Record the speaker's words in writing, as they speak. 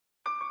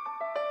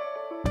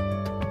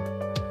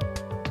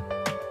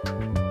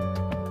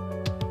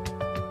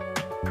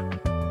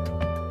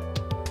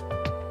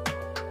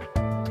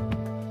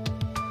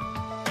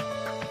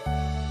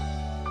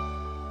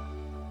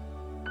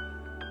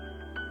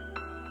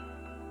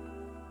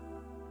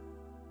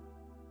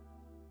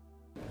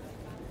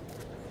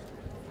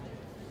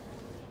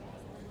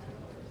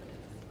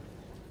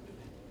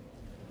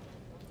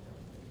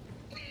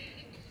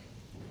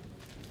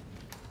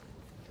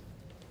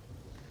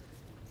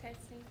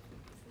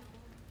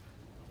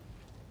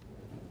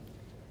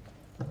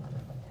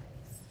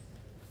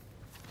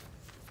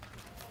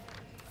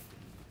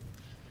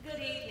Good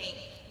evening.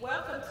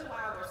 Welcome to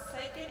our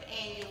second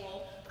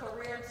annual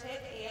Career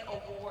Tech Ed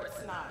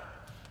Awards Night.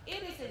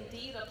 It is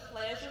indeed a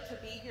pleasure to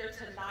be here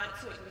tonight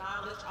to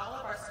acknowledge all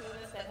of our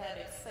students that have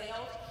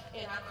excelled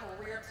in our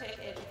career tech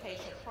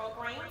education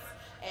programs.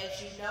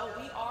 As you know,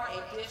 we are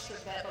a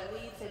district that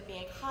believes in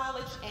being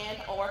college and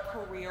or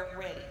career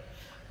ready.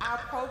 Our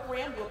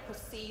program will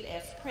proceed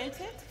as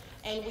printed,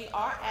 and we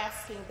are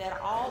asking that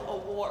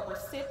all award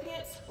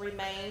recipients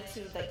remain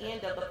to the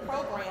end of the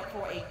program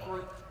for a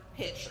group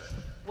picture.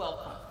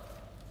 Welcome.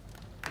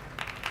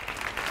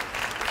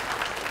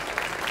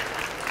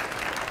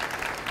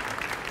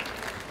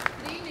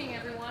 Good evening,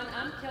 everyone.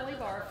 I'm Kelly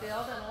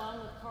Barfield, and along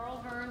with Carl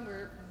Hearn,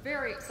 we're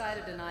very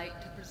excited tonight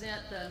to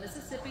present the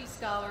Mississippi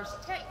Scholars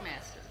Tech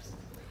Masters.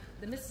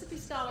 The Mississippi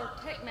Scholar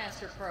Tech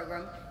Master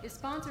Program is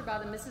sponsored by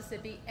the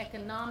Mississippi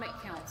Economic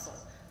Council.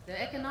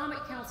 The Economic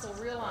Council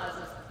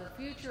realizes that the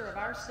future of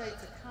our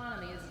state's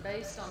economy is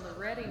based on the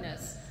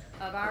readiness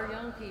of our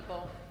young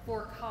people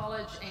for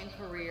college and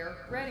career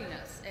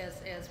readiness,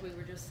 as we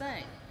were just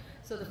saying.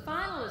 So the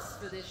finalists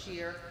for this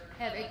year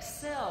have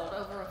excelled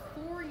over a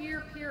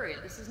 4-year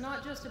period. This is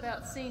not just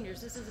about seniors,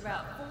 this is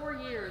about 4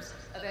 years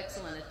of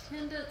excellent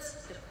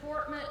attendance,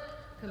 deportment,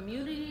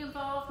 community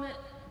involvement,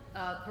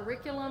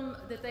 curriculum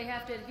that they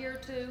have to adhere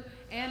to,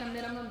 and a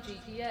minimum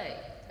GPA.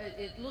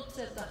 It looks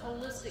at the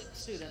holistic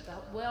student, the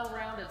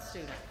well-rounded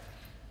student.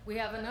 We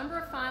have a number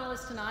of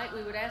finalists tonight.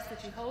 We would ask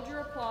that you hold your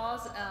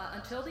applause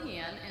until the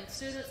end, and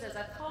students, as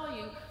I call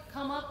you,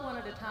 come up one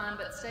at a time,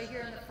 but stay here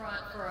in the front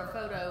for a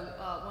photo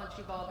once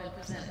you've all been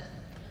presented.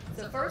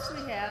 So first we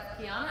have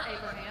Kiana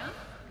Abraham.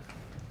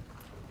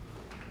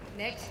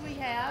 Next we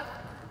have,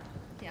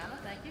 Kiana,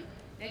 thank you.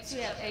 Next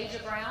we have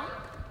Asia Brown.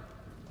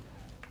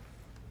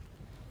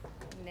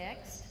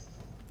 Next,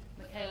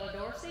 Michaela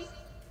Dorsey.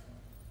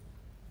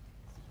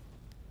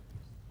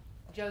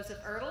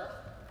 Joseph Ertl.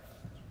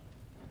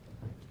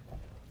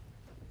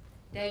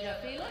 Deja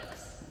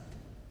Felix.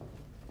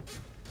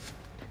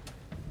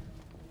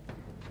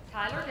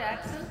 Tyler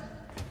Jackson.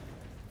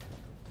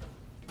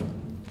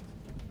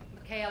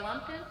 Mikhail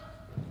Lumpkin.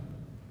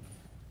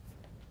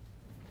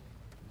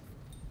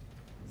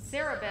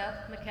 Sarah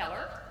Beth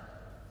McKellar.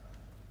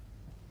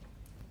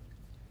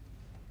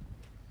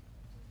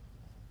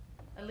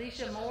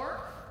 Alicia Moore.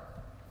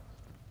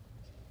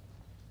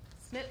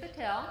 Smith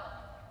Patel.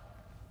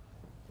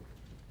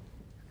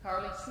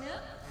 Carly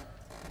Smith.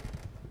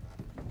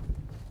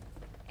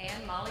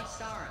 And Molly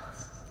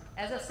Starnes.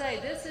 As I say,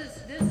 this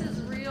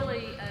is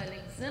really an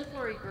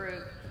exemplary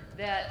group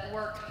that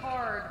worked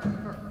hard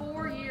for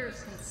 4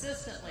 years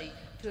consistently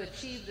to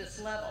achieve this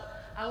level.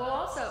 I will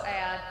also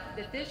add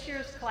that this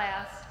year's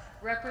class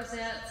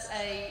represents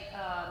a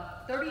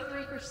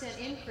 33%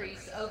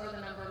 increase over the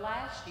number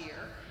last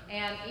year,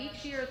 and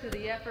each year through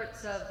the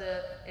efforts of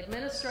the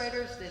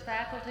administrators, the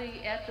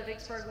faculty at the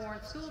Vicksburg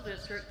Warren School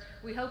District,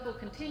 we hope we'll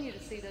continue to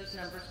see those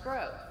numbers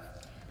grow.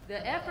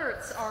 The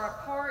efforts are a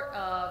part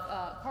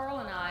of, Carl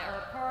and I are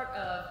a part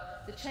of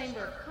the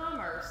Chamber of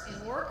Commerce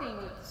in working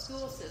with the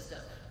school system.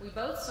 We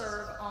both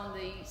serve on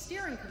the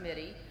steering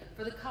committee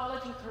for the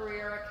College and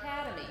Career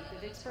Academy, the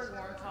Vicksburg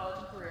Warren College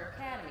and Career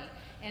Academy.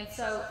 And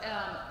so,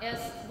 as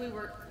we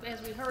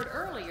heard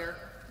earlier,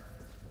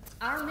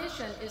 our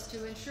mission is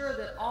to ensure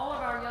that all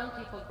of our young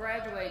people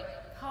graduate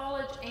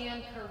college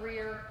and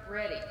career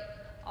ready.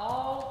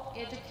 All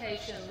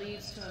education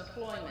leads to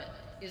employment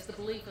is the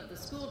belief of the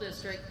school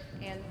district,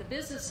 and the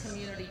business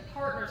community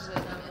partners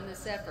with them in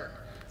this effort.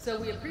 So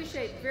we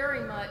appreciate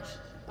very much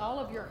all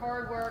of your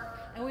hard work,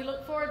 and we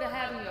look forward to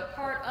having you a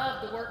part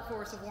of the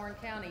workforce of Warren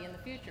County in the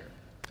future.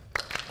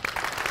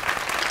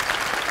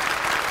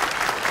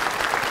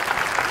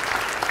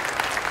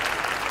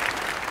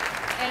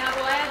 And I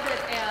will add that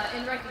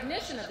in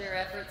recognition of their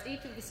efforts,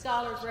 each of the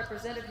scholars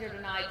represented here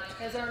tonight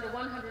has earned a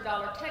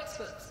 $100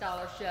 textbook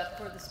scholarship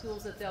for the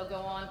schools that they'll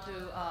go on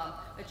to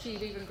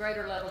achieve even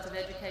greater levels of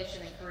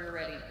education and career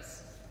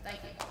readiness.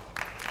 Thank you.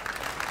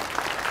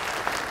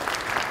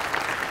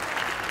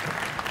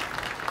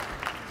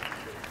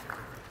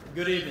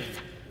 Good evening.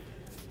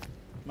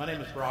 My name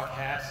is Brock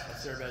Hass. I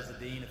serve as the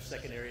Dean of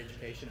Secondary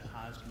Education at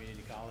Hines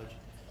Community College.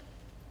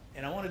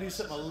 And I want to do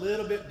something a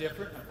little bit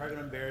different. I'm probably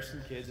going to embarrass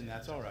some kids, and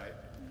that's all right.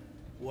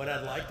 What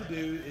I'd like to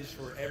do is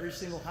for every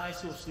single high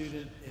school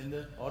student in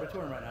the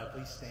auditorium right now,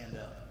 please stand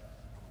up.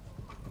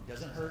 It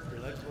doesn't hurt.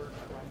 Your legs work.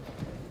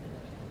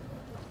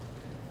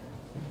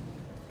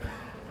 I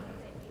promise.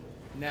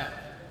 Now,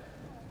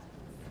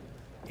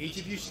 each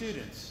of you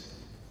students,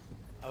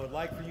 I would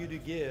like for you to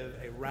give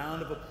a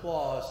round of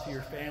applause to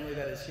your family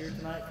that is here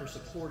tonight for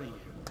supporting you.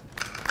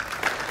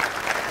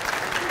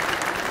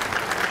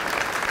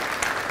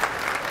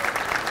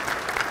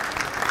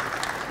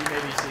 You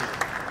may be seated.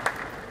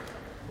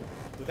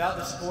 Without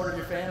the support of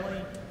your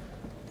family,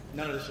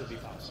 none of this would be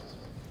possible.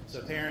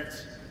 So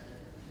parents,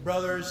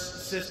 brothers,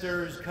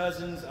 sisters,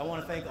 cousins, I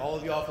want to thank all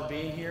of y'all for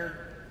being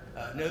here.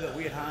 Know that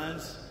we at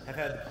Hines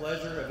have had the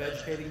pleasure of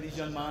educating these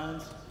young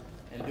minds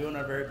and doing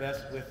our very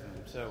best with them.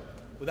 So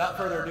without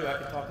further ado, I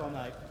could talk all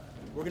night.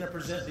 We're going to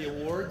present the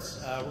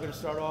awards. We're going to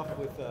start off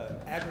with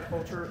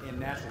Agriculture and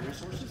Natural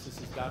Resources. This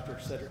is Dr.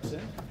 Cedric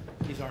Sims.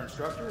 He's our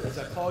instructor. As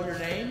I call your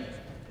name,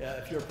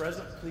 if you're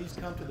present, please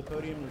come to the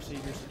podium and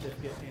receive your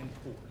certificate and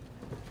cord.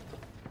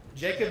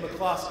 Jacob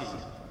McCloskey,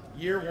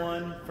 Year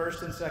 1,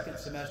 first and second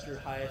semester,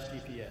 highest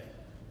GPA.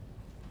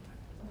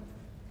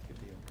 Good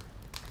deal.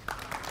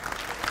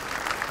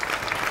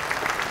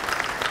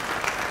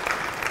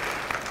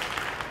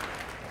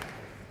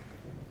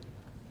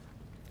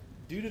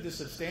 Due to the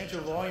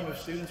substantial volume of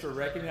students we're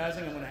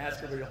recognizing, I'm going to ask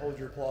everybody to hold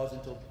your applause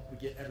until we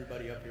get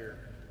everybody up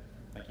here.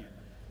 Thank you.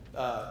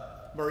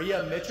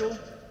 Maria Mitchell,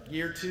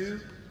 Year 2,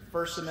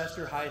 first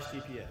semester, highest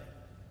GPA.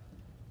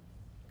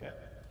 Okay.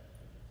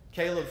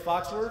 Caleb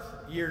Foxworth,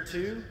 Year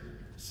 2,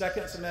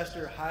 second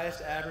semester,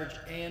 highest average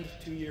and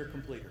 2-year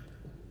completer.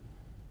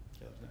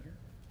 Caleb's not here.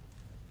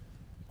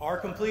 Our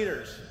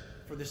completers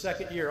for the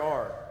second year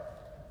are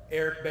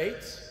Eric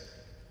Bates,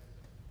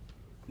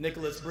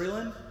 Nicholas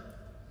Breland,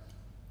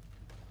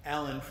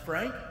 Alan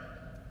Frank,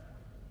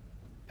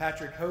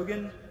 Patrick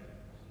Hogan,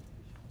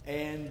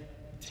 and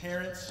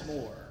Terrence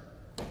Moore.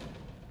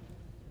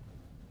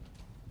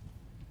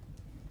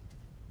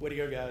 Way to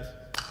go, guys.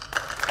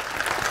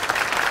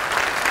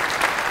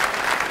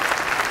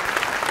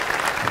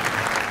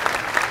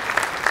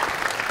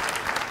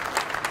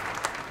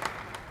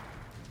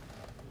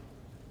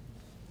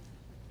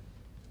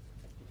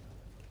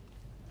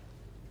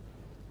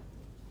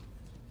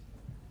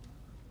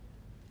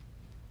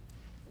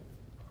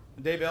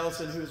 Dave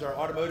Ellison, who is our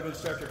automotive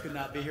instructor, could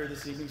not be here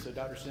this evening, so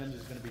Dr. Sims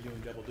is going to be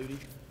doing double duty.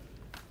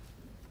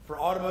 For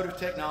automotive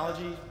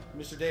technology,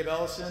 Mr. Dave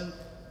Ellison,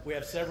 we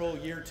have several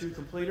Year 2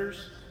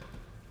 completers.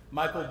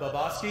 Michael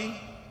Baboski,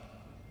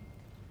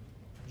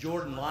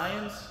 Jordan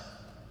Lyons,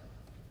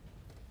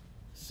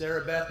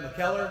 Sarah Beth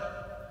McKellar,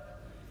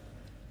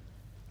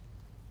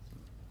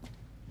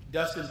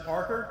 Dustin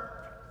Parker,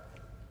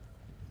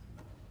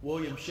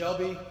 William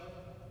Shelby,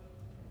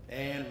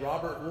 and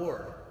Robert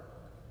Ward.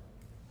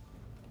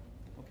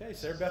 Okay,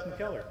 Sarah Beth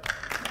McKellar.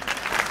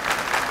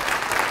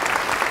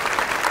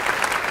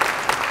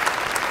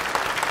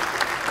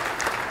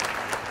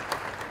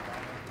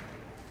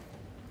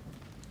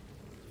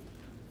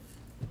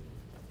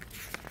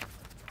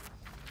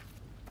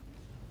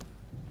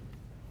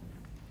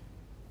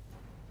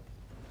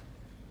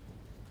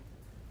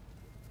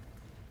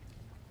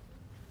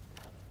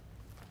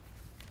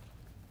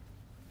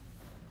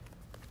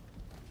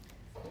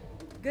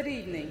 Good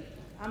evening.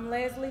 I'm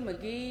Leslie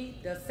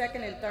McGee, the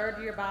second and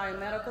third year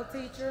biomedical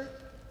teacher.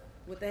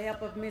 With the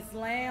help of Ms.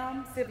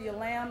 Lamb, Sylvia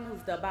Lamb,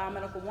 who's the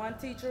biomedical 1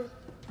 teacher,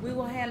 we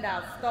will hand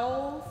out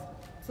stoles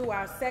to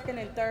our second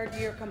and third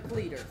year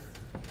completers.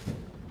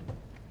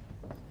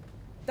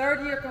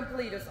 Third year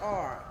completers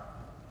are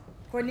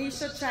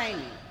Cornisha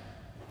Cheney,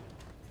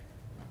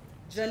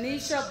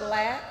 Janisha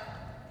Black,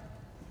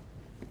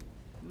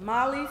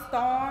 Molly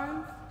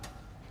Thorns,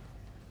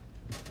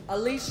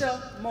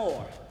 Alicia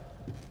Moore.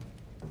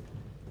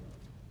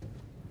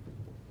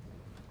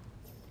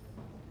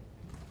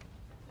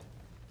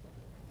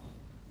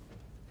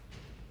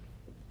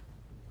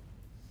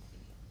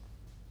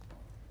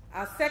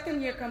 Our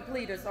second year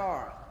completers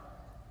are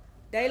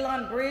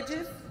Daylon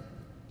Bridges,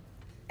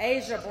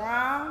 Asia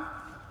Brown,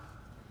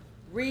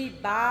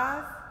 Reed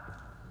Baez,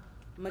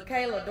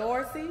 Michaela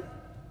Dorsey,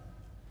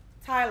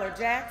 Tyler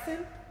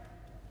Jackson,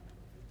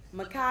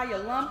 Micaiah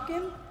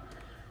Lumpkin,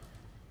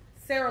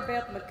 Sarah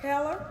Beth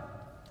McKellar,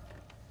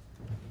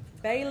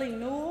 Bailey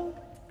Newell,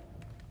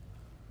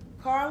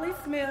 Carly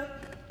Smith,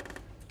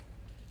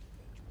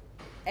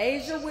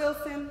 Asia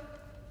Wilson,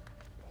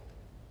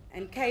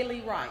 and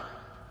Kaylee Wright.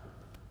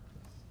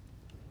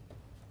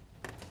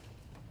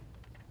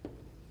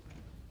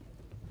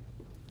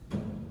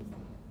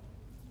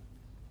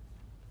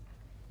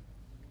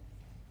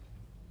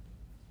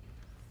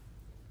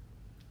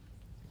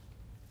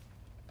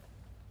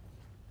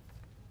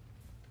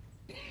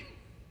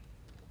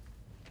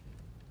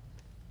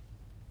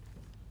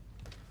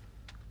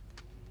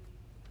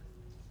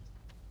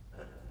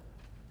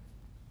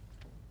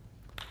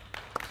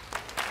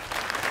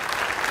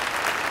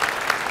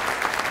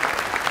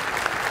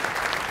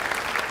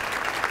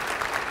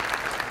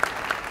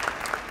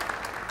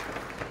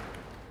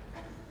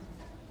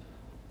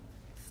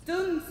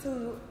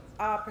 Who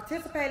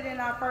participated in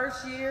our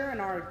first year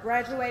and are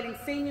graduating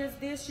seniors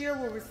this year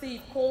will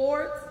receive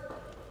cords.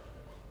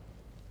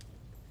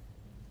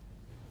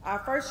 Our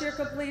first year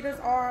completers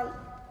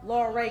are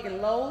Laura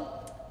Reagan Lowe,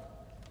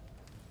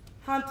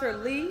 Hunter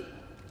Lee,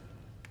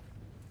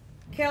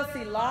 Kelsey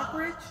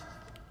Lockridge,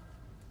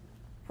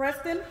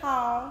 Preston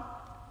Hall,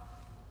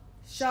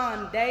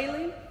 Sean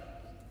Daly,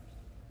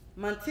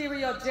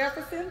 Monterio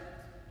Jefferson,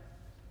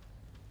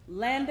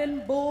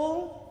 Landon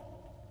Bull,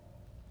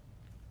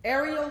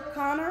 Ariel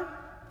Connor,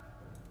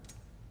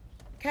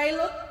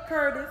 Caleb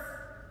Curtis,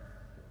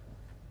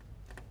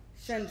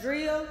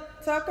 Chandria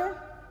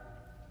Tucker,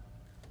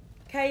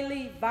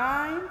 Kaylee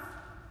Vines,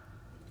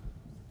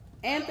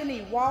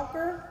 Anthony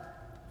Walker,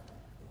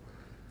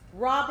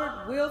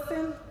 Robert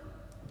Wilson,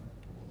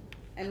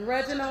 and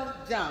Reginald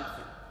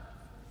Johnson.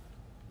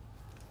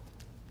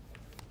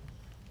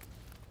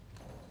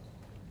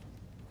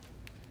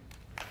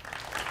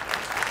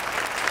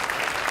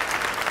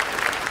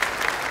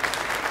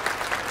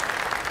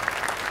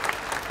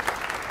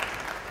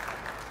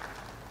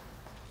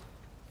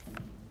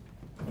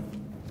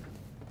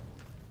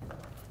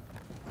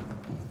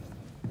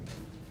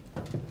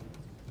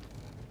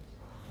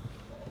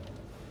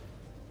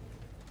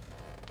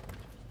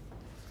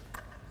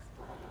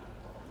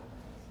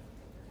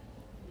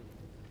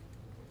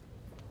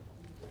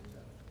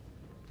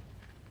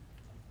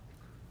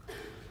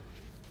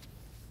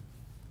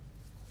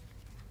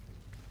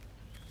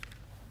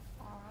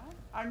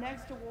 Our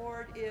next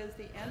award is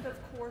the end of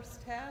course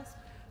test.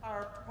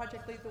 Our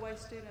Project Lead the Way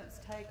students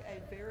take a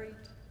very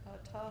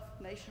tough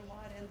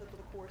nationwide end of the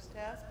course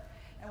test,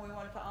 and we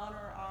wanted to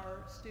honor our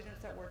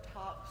students that were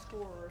top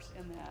scorers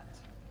in that.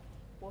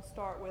 We'll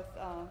start with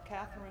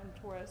Catherine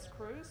Torres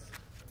Cruz,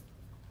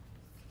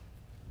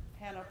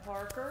 Hannah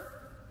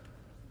Parker,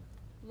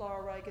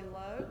 Laura Reagan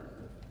Logue,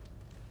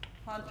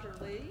 Hunter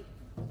Lee,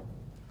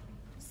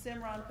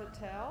 Simran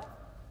Patel,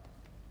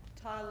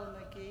 Tyler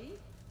McGee,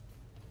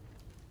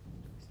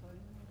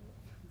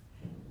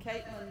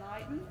 Caitlin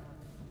Knighton,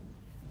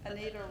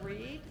 Anita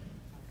Reed,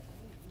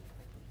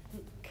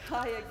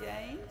 Kaya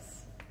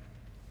Gaines,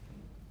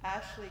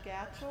 Ashley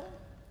Gatchell,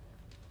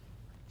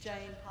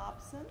 Jane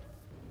Hobson,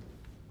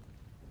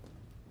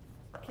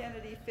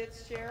 Kennedy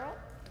Fitzgerald,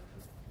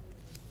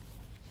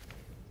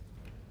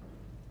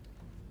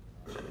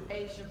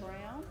 Asia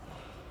Brown,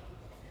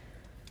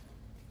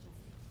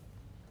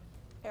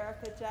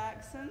 Erica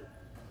Jackson,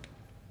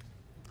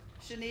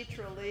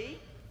 Shanitra Lee,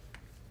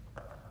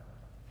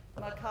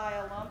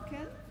 Micaiah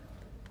Lumpkin,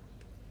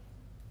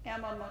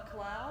 Emma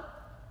McLeod,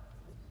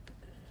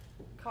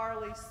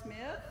 Carly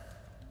Smith,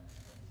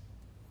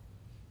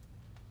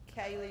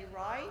 Kaylee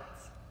Wright,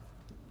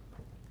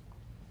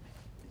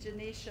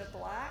 Janisha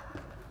Black,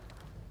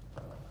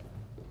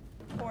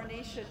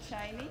 Cornisha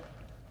Cheney,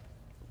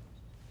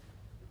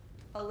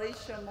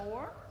 Alicia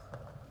Moore,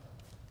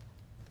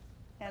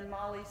 and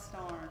Molly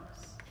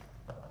Starnes.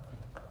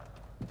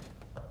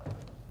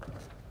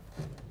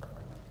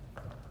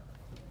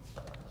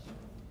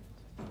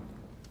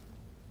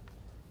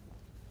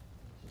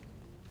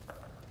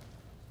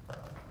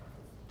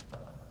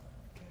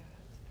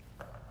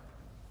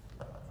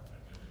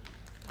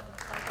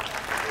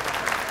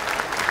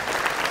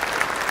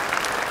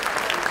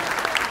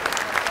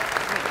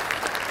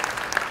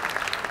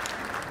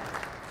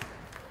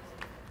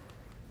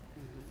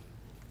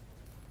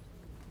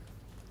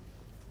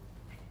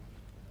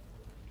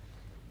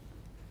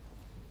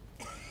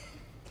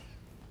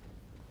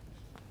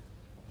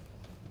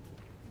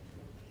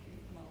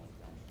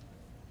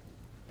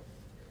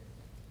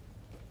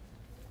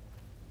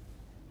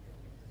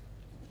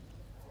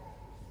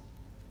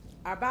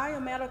 Our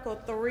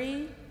biomedical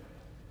 3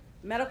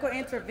 medical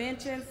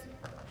interventions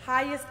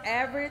highest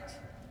average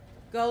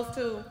goes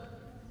to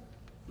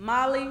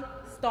Molly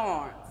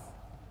Starnes.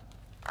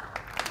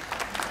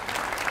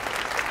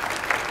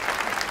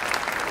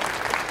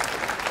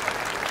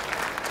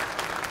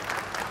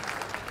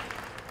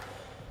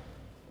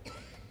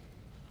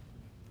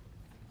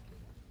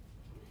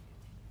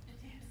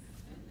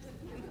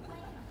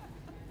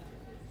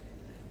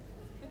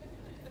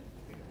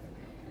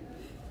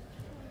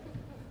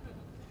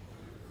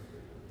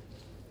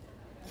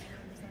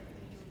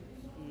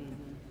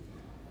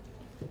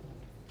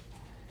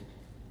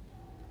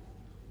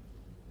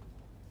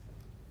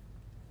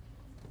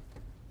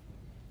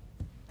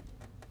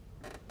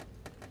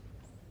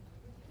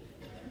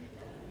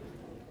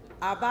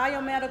 Our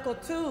biomedical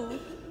 2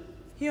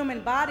 human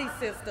body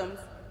systems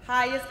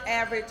highest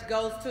average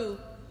goes to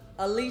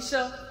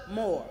Alicia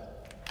Moore.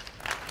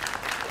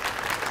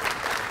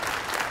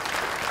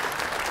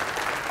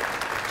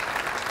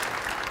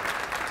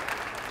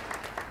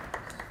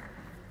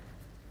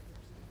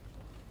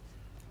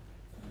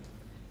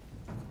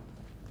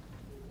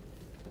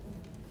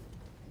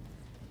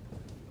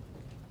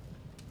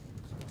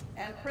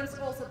 And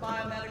Principles of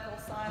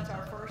Biomedical Science,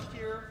 our first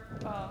year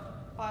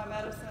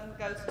biomedicine,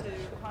 goes to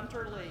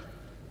Hunter Lee.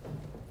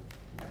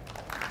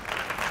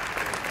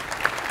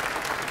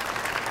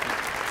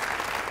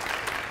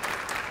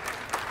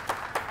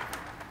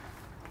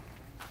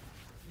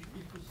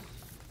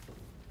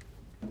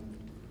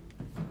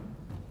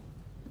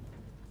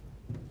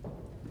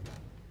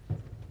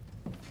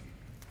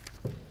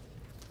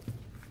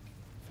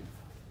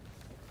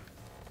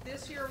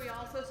 This year we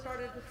also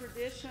started the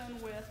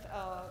tradition with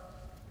a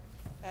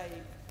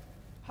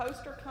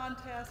poster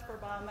contest for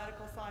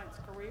biomedical science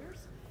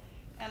careers,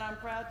 and I'm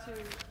proud to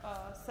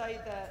say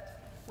that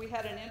we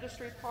had an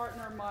industry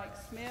partner, Mike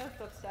Smith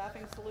of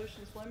Staffing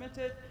Solutions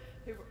Limited,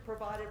 who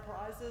provided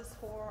prizes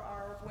for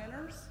our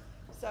winners.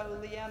 So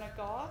Leanna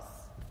Goss,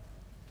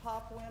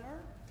 top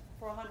winner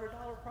for a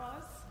 $100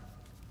 prize.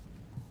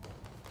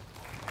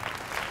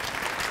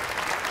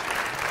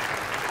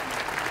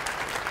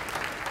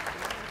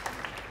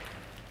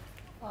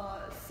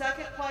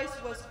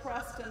 place was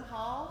Preston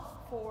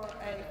Hall for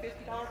a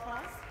 $50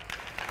 prize.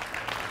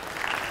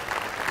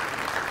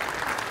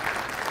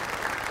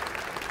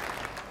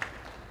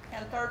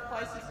 And third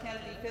place is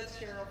Kennedy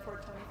Fitzgerald for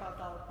a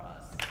 $25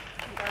 prize.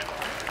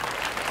 Congratulations.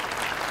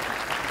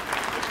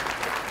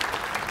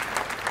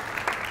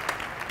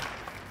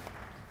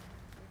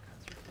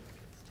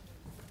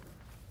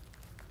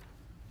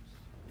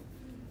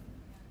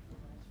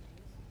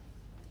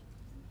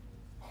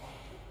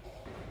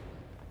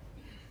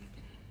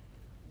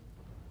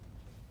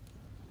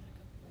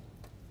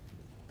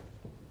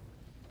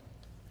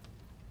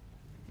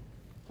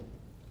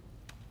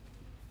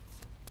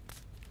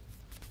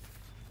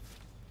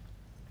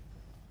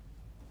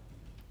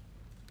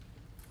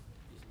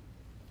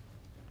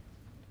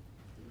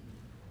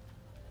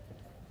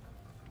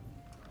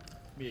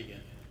 Me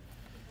again.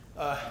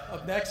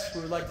 Up next,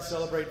 we would like to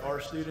celebrate our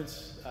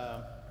students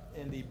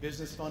in the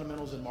business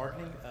fundamentals and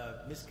marketing.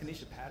 Miss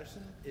Kenesha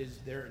Patterson is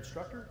their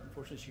instructor.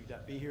 Unfortunately, she could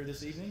not be here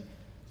this evening,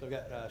 so I've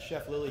got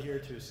Chef Lily here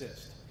to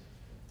assist.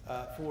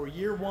 For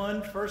year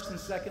one, first and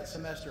second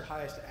semester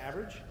highest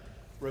average,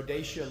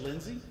 Rhodacia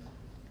Lindsay.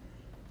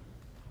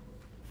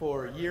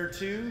 For year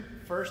two,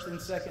 first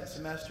and second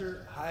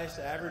semester highest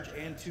average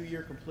and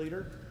two-year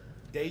completer,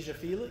 Deja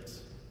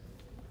Felix.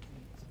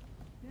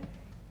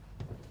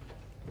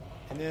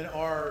 And then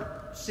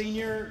our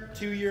senior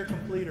two-year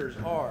completers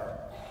are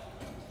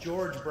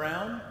George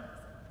Brown,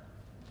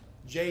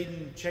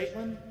 Jaden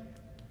Chaitlin,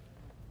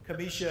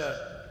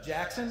 Kamisha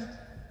Jackson,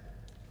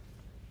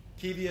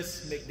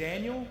 Kevius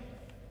McDaniel,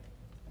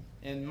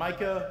 and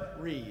Micah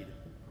Reed.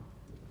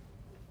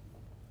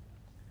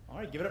 All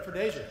right, give it up for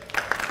Deja.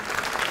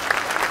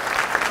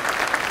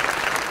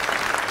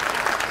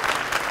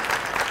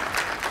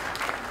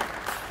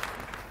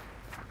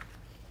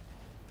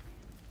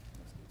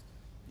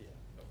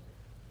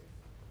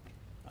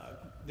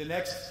 The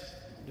next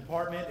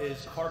department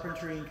is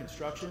carpentry and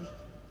construction.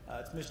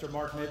 It's Mr.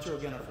 Mark Mitchell.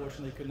 Again,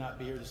 unfortunately, could not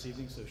be here this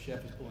evening, so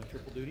Chef is pulling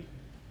triple duty.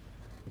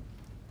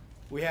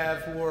 We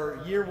have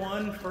for year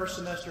one, first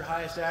semester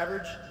highest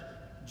average,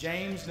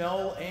 James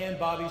Knoll and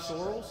Bobby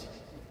Sorrells.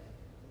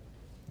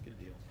 Good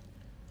deal.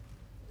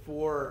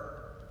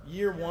 For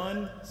year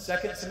one,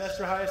 second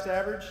semester highest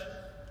average,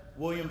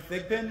 William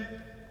Thigpen.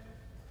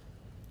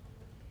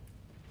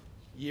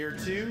 Year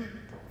two,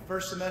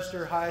 first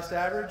semester highest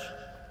average,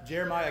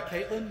 Jeremiah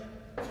Caitlin.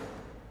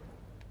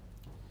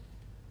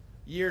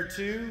 Year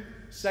two,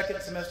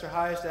 second semester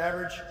highest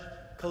average,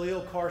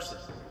 Khalil Carson.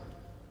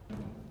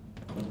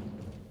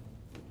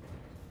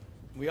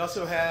 We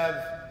also have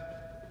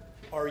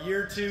our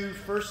year two,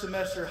 first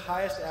semester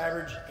highest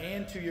average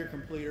and two-year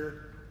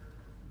completer,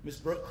 Ms.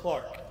 Brooke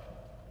Clark.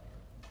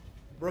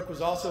 Brooke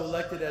was also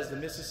elected as the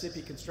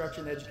Mississippi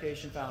Construction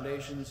Education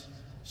Foundation's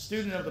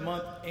Student of the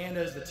Month and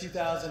as the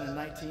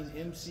 2019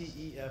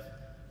 MCEF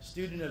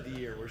Student of the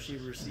Year, where she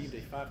received a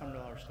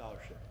 $500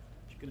 scholarship.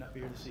 She could not be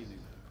here this evening.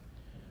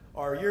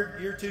 Our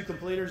year two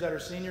completers that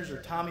are seniors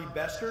are Tommy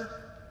Bester,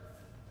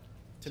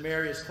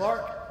 Tamarius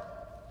Clark,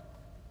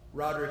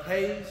 Roderick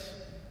Hayes,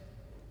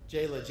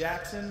 Jayla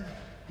Jackson,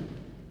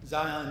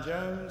 Zion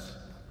Jones,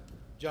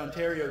 John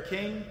Terrio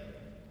King,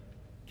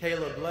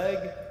 Caleb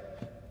Legg,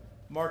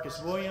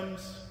 Marcus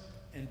Williams,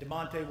 and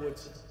DeMonte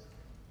Woodson.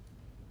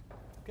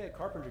 Okay,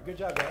 carpentry, good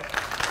job, guys.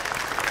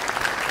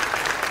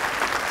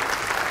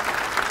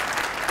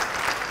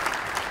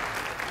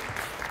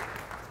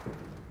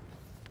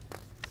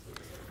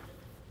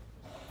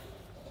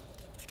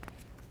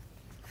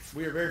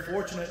 We are very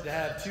fortunate to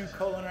have two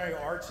culinary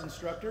arts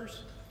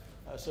instructors.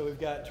 So we've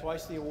got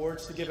twice the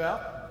awards to give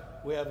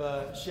out. We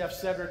have Chef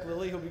Cedric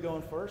Lilly, who'll be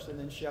going first, and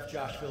then Chef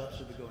Josh Phillips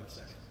will be going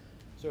second.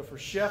 So for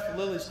Chef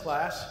Lilly's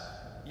class,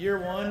 year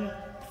one,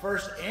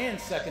 first and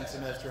second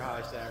semester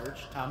highest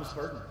average, Thomas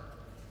Burton.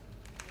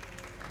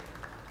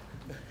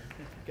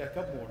 Got a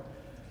couple more.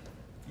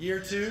 Year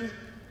two,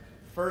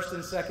 first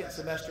and second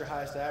semester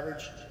highest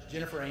average,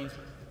 Jennifer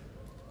Ainsworth.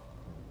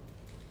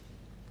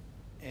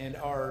 And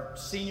our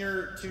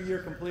senior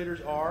two-year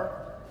completers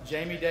are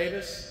Jamie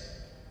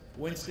Davis,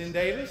 Winston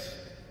Davis,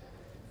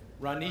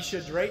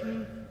 Ronisha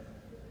Drayton,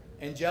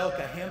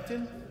 Angelica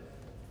Hampton,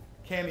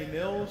 Cammie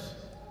Mills,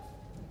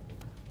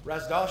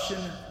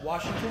 Rasdalshan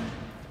Washington,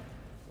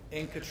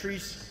 and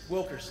Catrice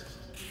Wilkerson.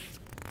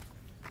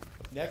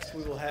 Next,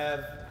 we will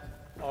have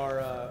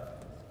our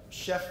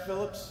Chef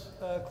Phillips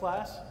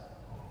class.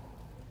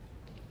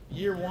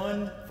 Year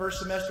one,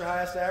 first semester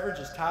highest average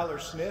is Tyler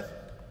Smith.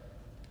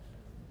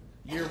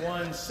 Year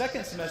one,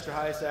 second semester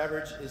highest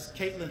average is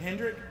Caitlin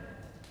Hendrick.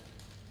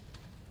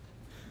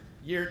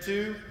 Year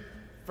two,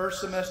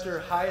 first semester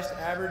highest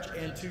average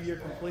and two-year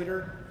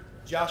completer,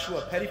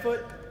 Joshua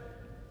Pettyfoot.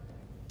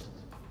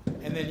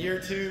 And then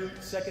year two,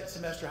 second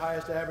semester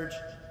highest average,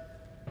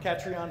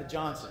 Catriona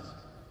Johnson.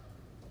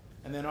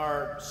 And then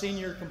our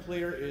senior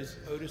completer is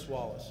Otis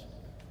Wallace.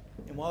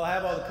 And while I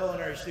have all the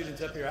culinary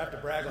students up here, I have to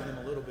brag on them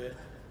a little bit.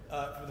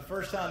 For the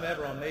first time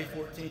ever, on May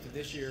 14th of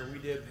this year, we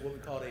did what we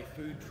called a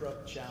food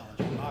truck challenge,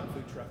 a mock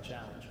food truck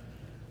challenge,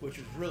 which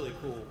was really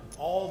cool.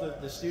 All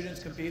the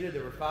students competed.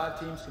 There were 5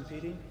 teams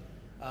competing.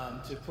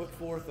 to put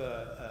forth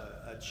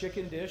a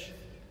chicken dish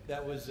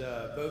that was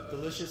both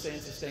delicious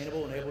and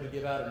sustainable and able to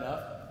give out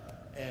enough.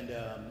 And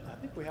I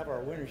think we have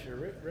our winners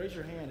here. Raise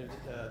your hand.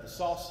 The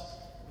sauce,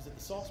 is it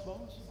the sauce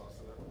balls?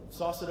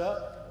 Sauce it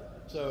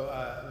up. So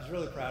I was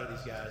really proud of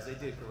these guys. They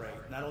did great.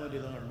 Not only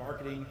did they learn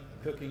marketing,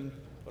 cooking,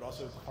 but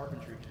also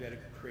carpentry because we had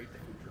to create the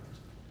food trucks.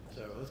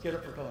 So let's get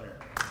it for culinary.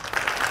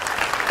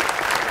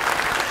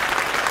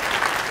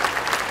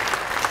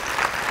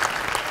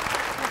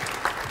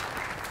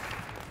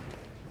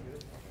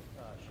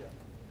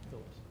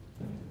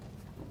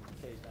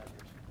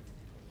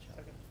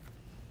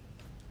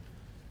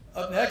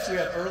 Up next, we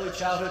have early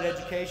childhood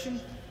education.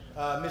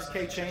 Miss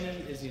Kay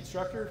Cheney is the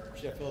instructor.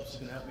 Chef Phillips is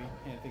going to help me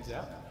hand things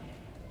out.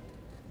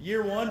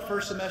 Year 1,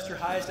 first semester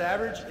highest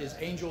average is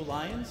Angel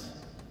Lyons.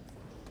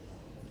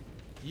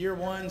 Year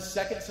 1,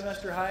 second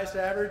semester highest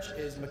average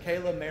is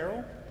Michaela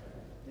Merrill.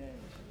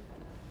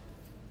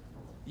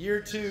 Year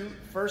 2,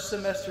 first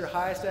semester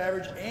highest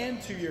average and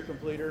 2-year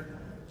completer,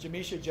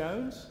 Jamisha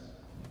Jones.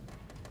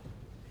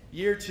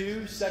 Year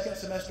 2, second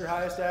semester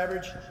highest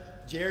average,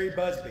 Jerry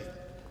Busby.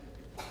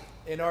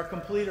 And our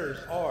completers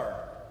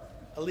are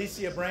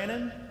Alicia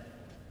Brannon,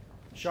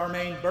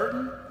 Charmaine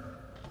Burton,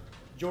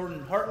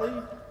 Jordan Hartley,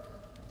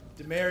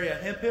 Demaria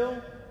Hemphill,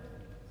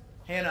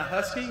 Hannah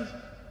Husky,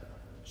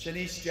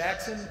 Shanice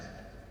Jackson,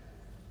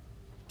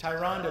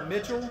 Tyronda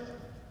Mitchell,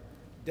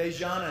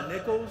 Dejana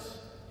Nichols,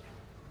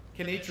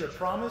 Kenitra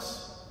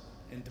Promise,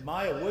 and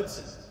Demaya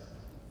Woodson.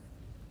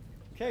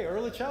 Okay,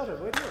 early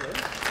childhood, what do you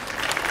ladies?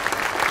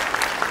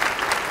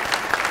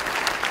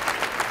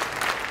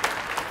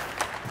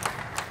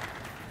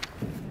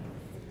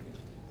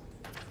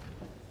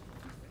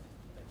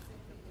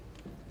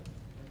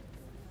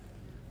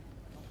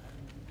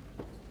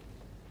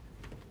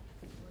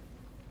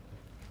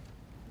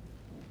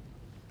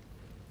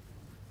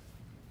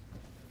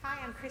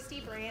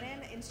 Christy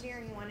Brannon,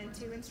 Engineering 1 and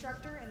 2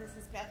 instructor, and this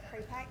is Beth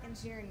Krapak,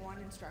 Engineering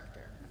 1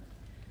 instructor.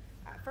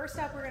 First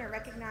up, we're going to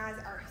recognize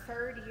our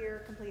third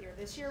year completer.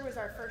 This year was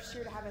our first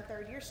year to have a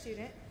third year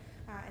student,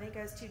 and it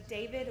goes to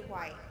David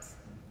White.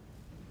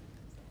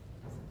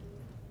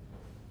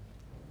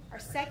 Our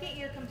second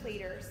year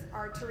completers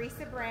are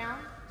Teresa Brown,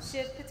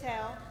 Shiv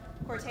Patel,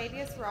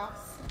 Cortavius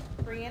Ross,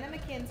 Brianna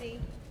McKenzie,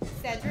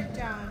 Cedric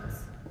Jones,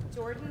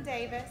 Jordan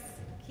Davis,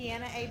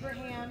 Kiana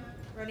Abraham,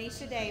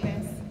 Ronisha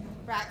Davis,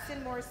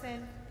 Braxton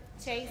Morrison,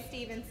 Chase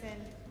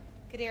Stevenson,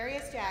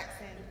 Kadarius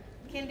Jackson,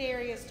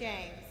 Kendarius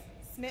James,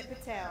 Smith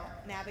Patel,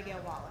 and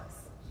Abigail Wallace.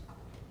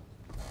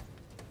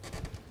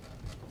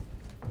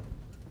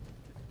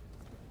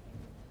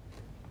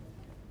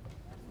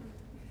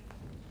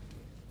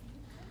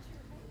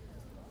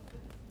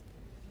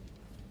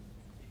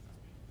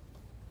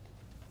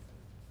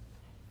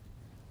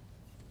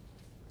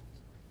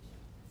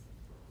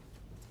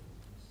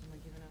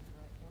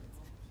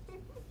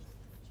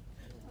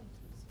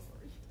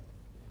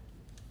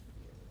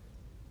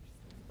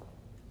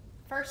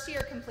 First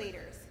year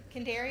completers,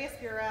 Kendarius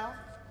Burrell,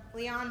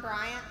 Leon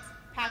Bryant,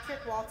 Patrick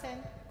Walton,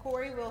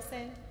 Corey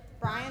Wilson,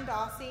 Brian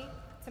Dawsey,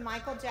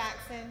 Michael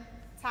Jackson,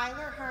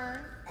 Tyler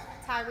Hearn,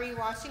 Tyree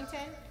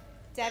Washington,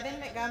 Devin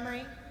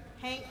Montgomery,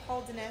 Hank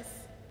Holderness,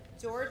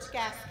 George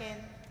Gaskin,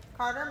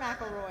 Carter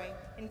McElroy,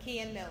 and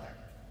Kian Miller.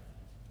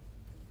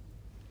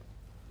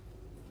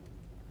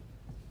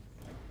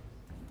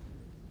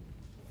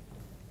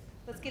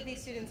 Let's give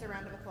these students a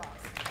round of applause.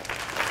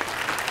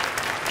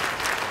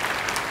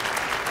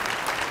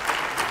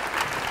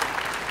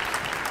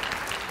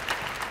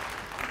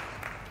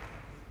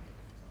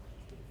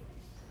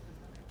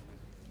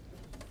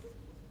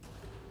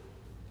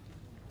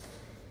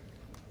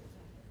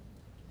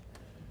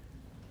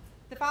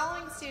 The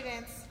following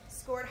students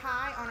scored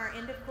high on our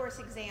end-of-course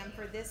exam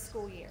for this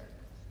school year.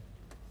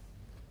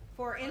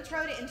 For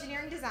Intro to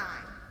Engineering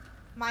Design,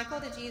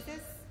 Michael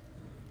DeJesus,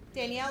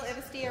 Danielle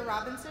Ivestia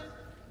Robinson,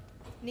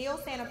 Neil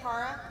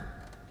Sanapara,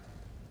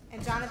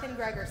 and Jonathan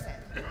Gregerson.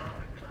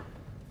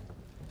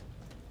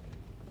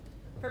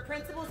 For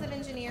Principles of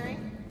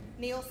Engineering,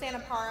 Neil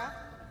Sanapara,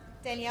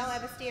 Danielle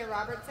Ivestia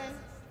Robertson,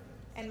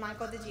 and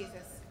Michael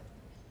DeJesus.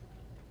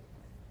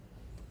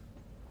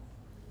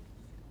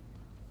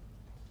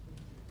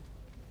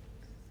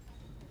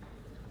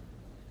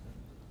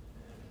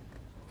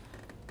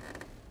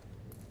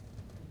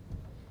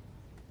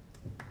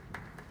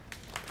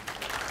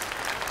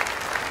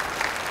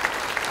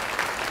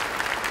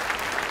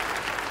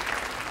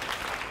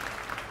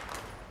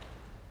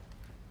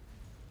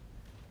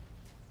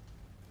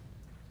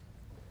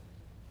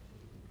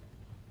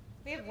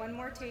 We have one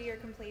more two-year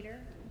completer,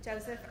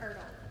 Joseph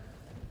Erdl.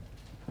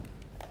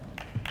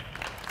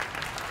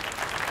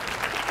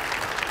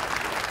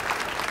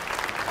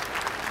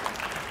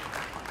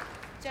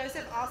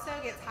 Joseph also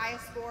gets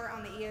highest score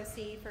on the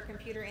EOC for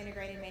computer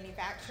integrated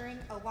manufacturing,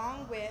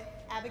 along with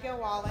Abigail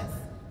Wallace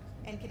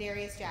and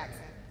Kadarius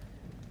Jackson.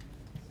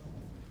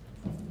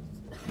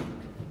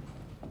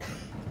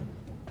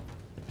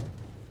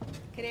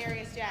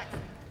 Kadarius Jackson.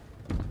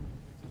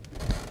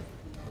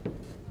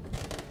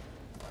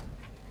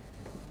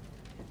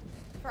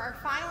 For our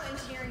final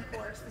engineering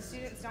course, the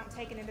students don't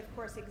take an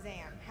end-of-course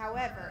exam.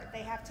 However,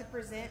 they have to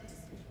present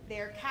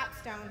their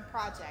capstone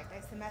project,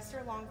 a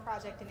semester-long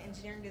project in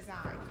engineering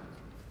design.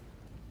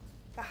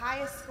 The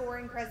highest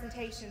scoring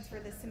presentations for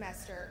this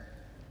semester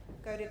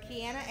go to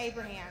Kiana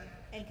Abraham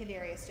and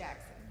Kadarius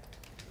Jackson.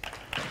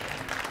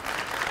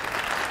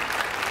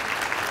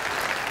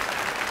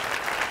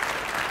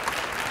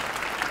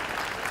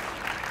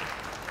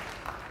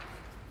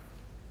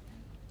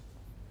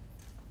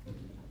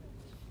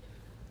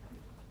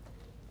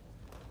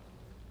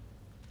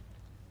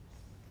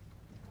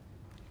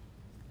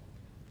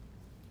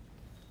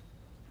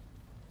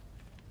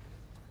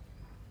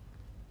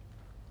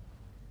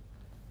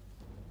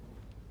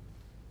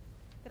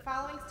 The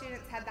following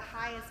students had the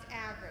highest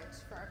average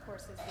for our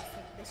courses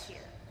this year.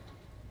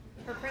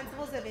 For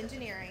Principles of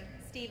Engineering,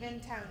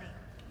 Stephen Toney.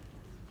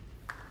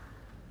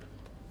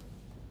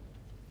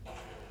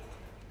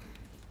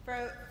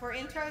 For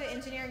Intro to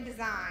Engineering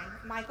Design,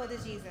 Michael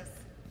DeJesus.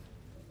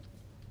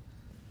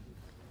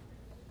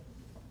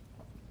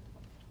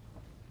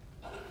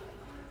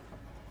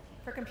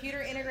 For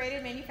Computer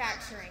Integrated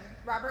Manufacturing,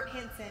 Robert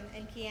Henson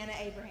and Kiana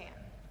Abraham.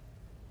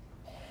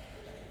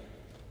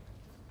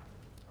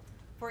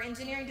 For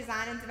Engineering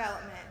Design and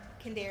Development,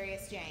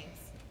 Kendarius James.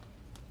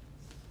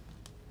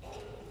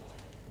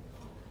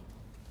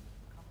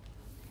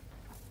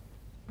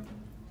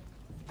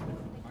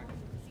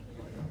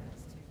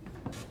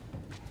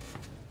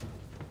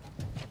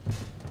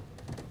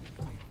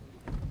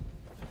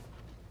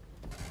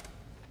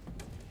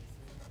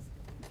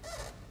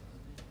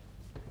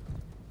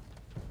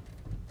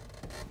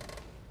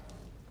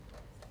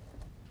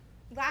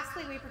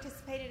 Lastly, we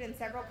participated in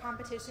several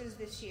competitions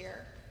this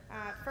year.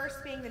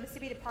 First being the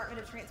Mississippi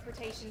Department of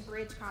Transportation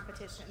Bridge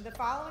Competition. The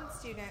following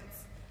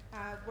students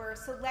were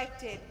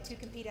selected to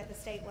compete at the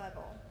state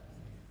level.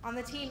 On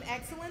the team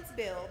Excellence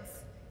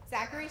Builds,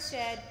 Zachary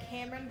Shedd,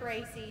 Cameron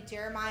Bracy,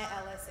 Jeremiah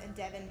Ellis, and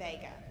Devin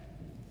Vega.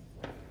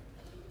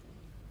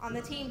 On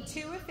the team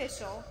 2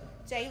 Official,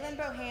 Jalen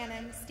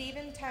Bohannon,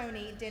 Stephen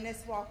Toney,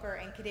 Dennis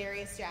Walker, and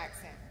Kadarius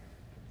Jackson.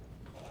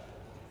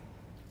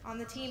 On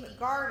the team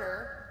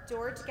Garter,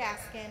 George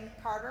Gaskin,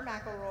 Carter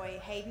McElroy,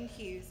 Hayden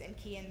Hughes, and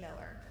Kian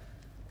Miller.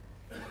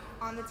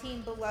 On the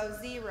team Below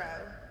Zero,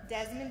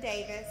 Desmond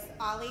Davis,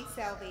 Ollie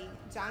Selvey,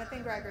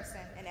 Jonathan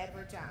Gregerson, and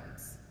Edward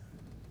Jones.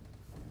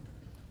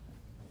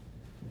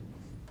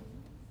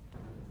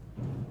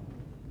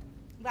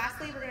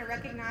 Lastly, we're going to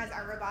recognize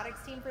our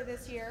robotics team for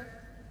this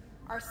year.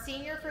 Our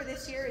senior for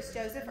this year is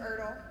Joseph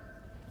Ertl.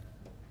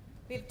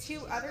 We have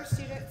 2 other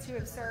students who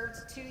have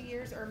served 2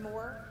 years or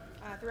more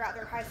throughout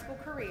their high school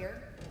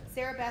career,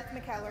 Sarah Beth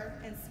McKellar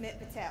and Smit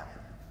Patel.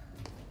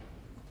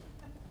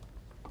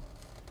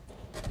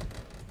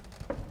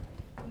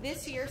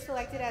 This year,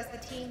 selected as the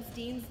team's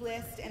Dean's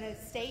List and a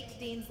state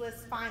Dean's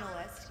List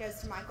finalist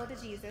goes to Michael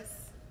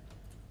DeJesus.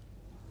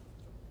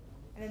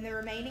 And then the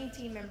remaining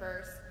team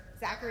members,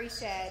 Zachary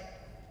Shedd,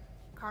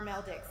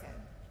 Carmel Dixon.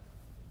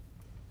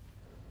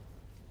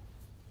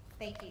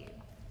 Thank you.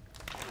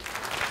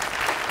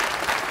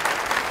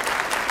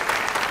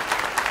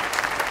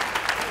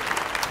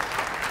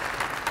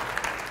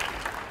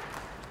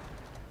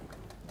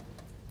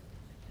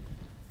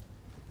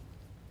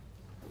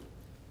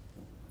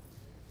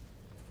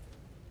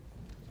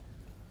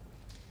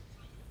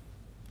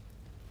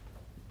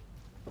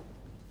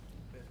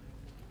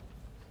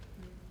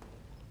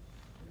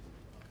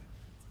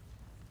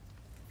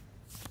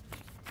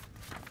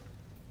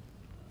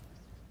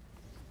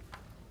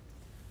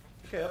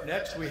 Okay, up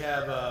next we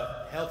have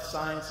Health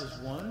Sciences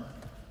 1.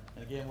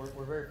 And again,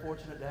 we're very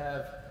fortunate to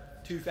have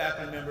 2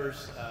 faculty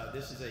members.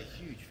 This is a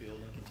huge field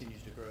and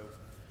continues to grow.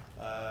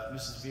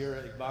 Mrs.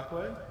 Vera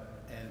Igbakwe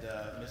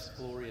and Miss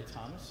Gloria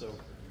Thomas. So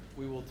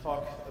we will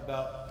talk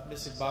about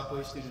Miss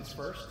Igbakwe students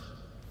first.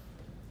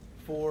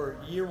 For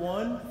year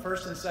 1,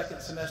 first and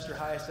second semester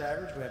highest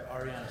average, we have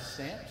Ariana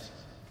Stamps.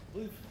 I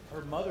believe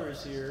her mother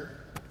is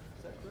here,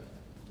 is that correct?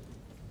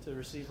 To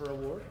receive her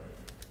award.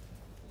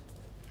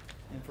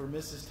 And for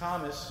Mrs.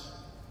 Thomas,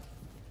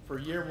 for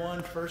year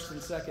 1, first and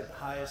second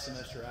highest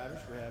semester average,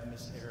 we have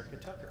Miss Erica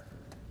Tucker.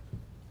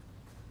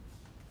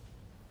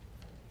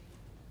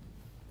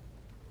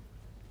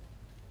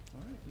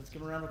 All right, let's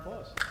give them a round of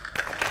applause.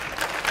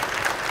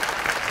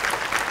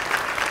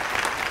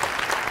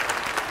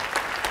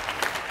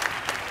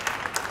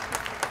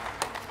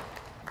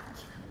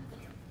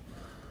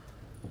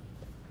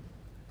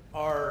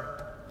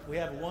 We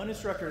have 1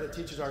 instructor that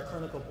teaches our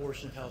clinical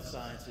portion of health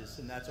sciences,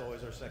 and that's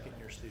always our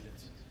second-year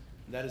students.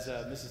 And that is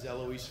Mrs.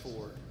 Eloise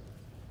Ford.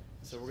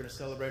 So we're going to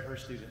celebrate her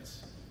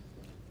students.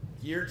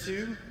 Year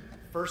 2,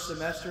 first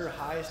semester,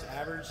 highest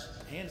average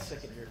and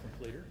second-year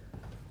completer,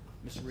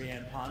 Miss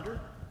Rianne Ponder.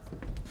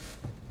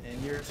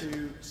 And year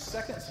 2,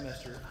 second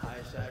semester,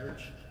 highest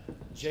average,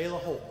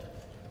 Jayla Holt.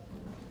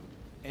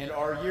 And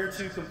our year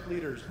 2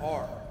 completers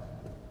are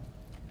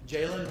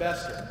Jalen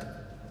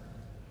Bester,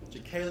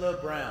 Jakayla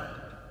Brown,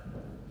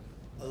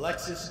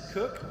 Alexis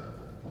Cook,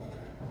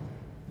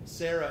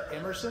 Sarah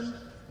Emerson,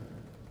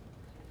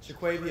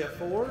 Shaquavia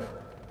Ford,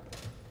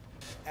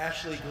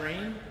 Ashley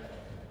Green,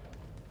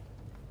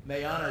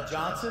 Mayana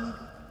Johnson,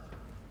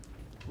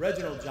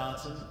 Reginald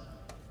Johnson,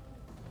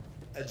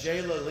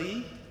 Ajayla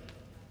Lee,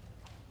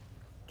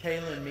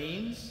 Kaylin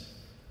Means,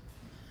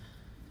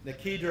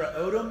 Nikidra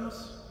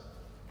Odoms,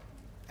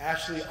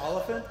 Ashley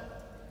Oliphant,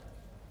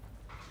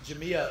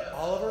 Jamia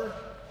Oliver,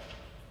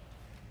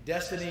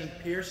 Destiny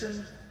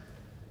Pearson,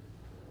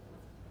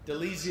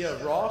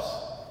 Delizia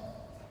Ross,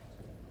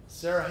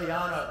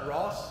 Sarahiana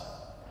Ross,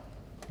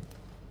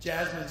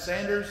 Jasmine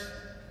Sanders,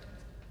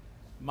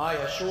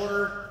 Maya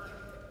Shorter,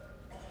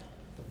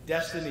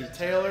 Destiny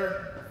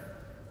Taylor,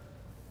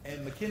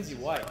 and Mackenzie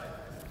White.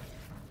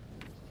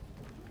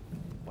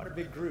 What a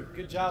big group.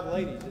 Good job,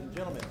 ladies and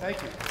gentlemen.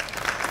 Thank you.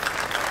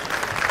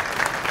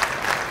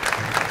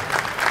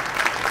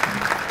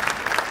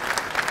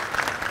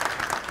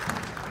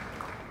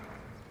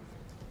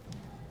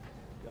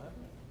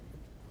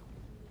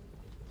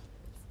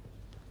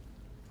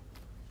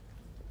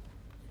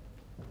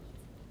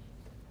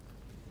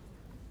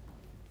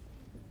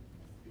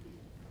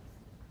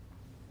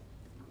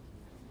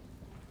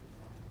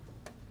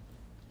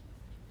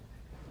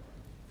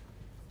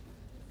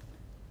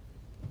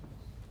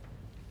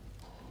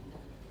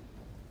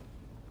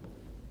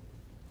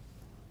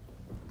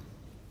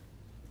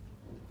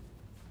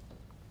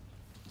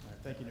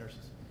 Thank you,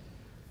 nurses.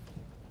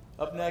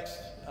 Up next,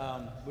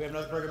 we have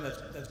another program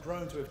that's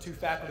grown to have 2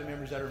 faculty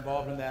members that are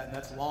involved in that, and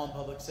that's law and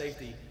public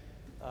safety.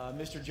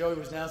 Mr. Joey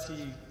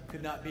Wisnowski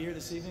could not be here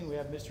this evening. We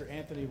have Mr.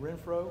 Anthony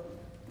Renfro,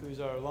 who's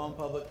our law and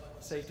public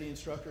safety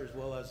instructor, as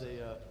well as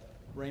a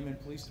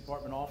Raymond Police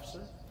Department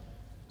officer.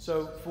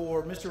 So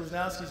for Mr.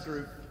 Wisnowski's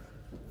group,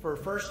 for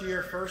first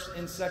year, first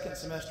and second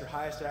semester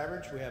highest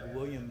average, we have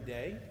William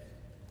Day.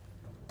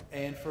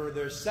 And for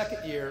their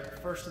second year,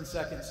 first and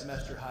second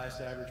semester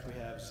highest average, we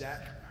have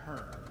Zach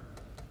Hearn.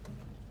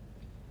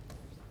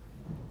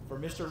 For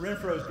Mr.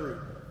 Renfro's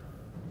group,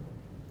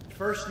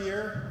 first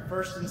year,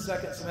 first and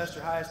second semester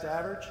highest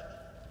average,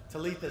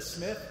 Talitha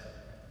Smith.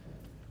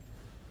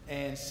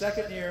 And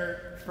second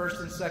year,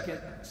 first and second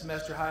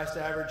semester highest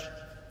average,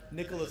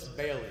 Nicholas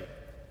Bailey.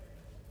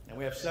 And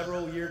we have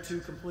several year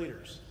 2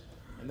 completers.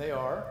 And they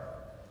are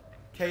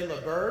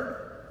Kayla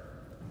Bird,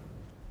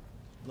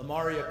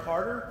 Lamaria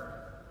Carter,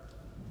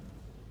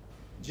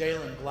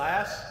 Jalen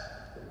Glass,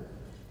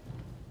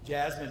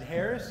 Jasmine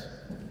Harris,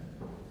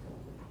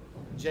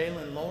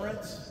 Jalen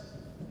Lawrence,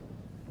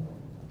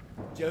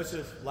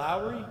 Joseph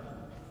Lowry,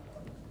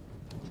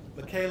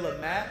 Michaela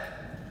Mack,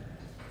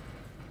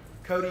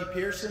 Cody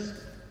Pearson,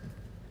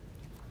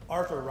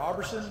 Arthur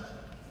Robertson,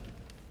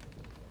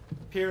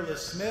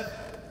 Peerless Smith,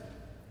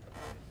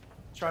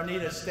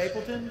 Charnita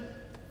Stapleton,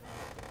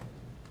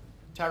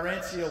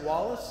 Tyrancia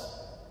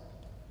Wallace,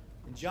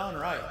 and John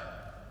Wright.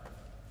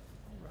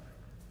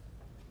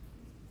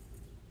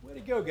 Way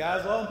to go,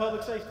 guys. Law and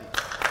public safety.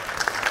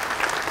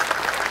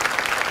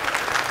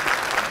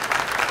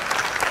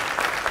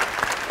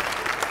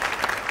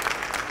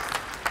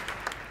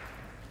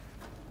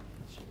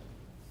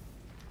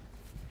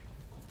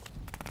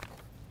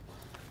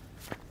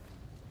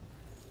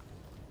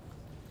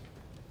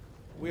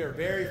 We are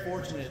very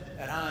fortunate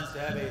at Hines to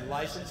have a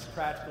licensed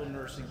practical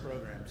nursing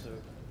program. So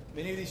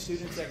many of these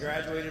students that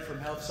graduated from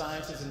health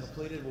sciences and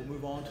completed will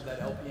move on to that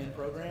LPN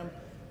program.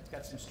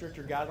 Got some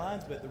stricter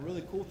guidelines, but the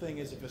really cool thing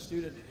is if a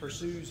student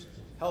pursues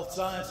health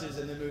sciences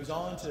and then moves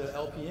on to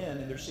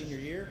LPN in their senior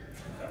year,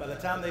 by the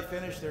time they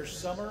finish their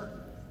summer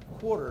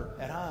quarter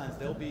at Hines,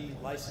 they'll be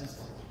licensed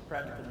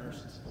practical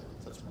nurses.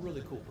 So it's a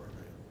really cool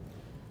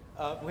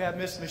program. We have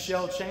Miss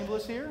Michelle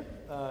Chambliss here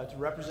to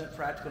represent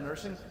practical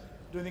nursing.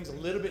 Doing things a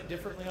little bit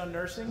differently on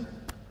nursing.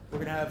 We're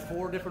going to have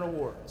 4 different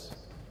awards.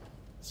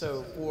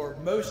 So for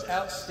most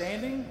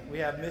outstanding, we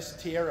have Miss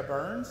Tiara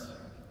Burns.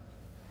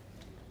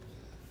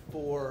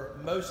 For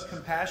most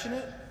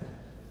compassionate,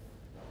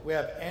 we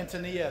have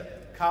Antonia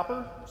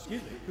Cooper.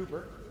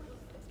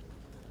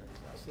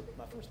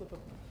 My first slip up.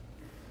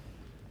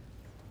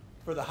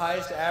 For the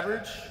highest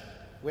average,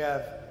 we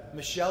have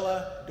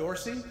Michelle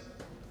Dorsey.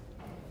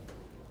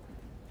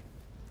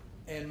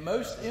 And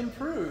most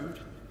improved,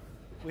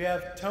 we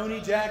have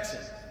Tony Jackson.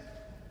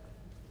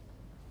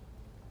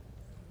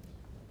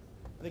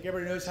 I think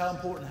everybody knows how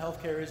important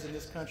healthcare is in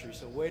this country,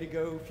 so way to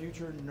go,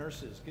 future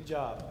nurses. Good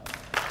job.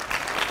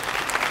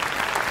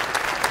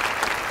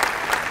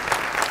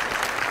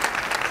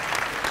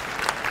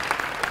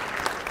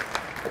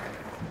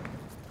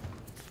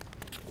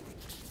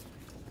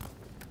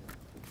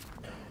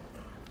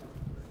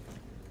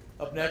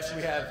 Up next,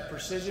 we have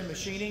precision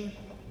machining.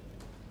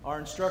 Our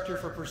instructor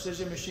for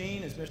precision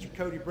machine is Mr.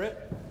 Cody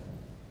Britt.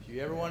 If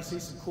you ever want to see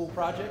some cool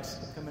projects,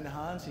 come into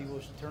Hines. He will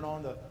turn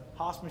on the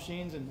Haas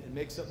machines and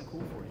make something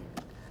cool for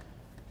you.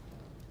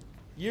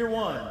 Year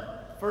 1,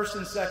 first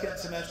and second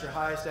semester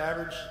highest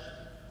average,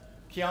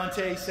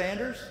 Keontae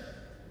Sanders.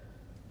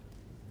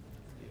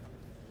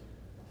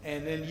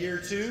 And then year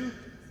 2,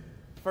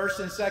 first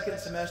and second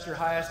semester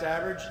highest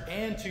average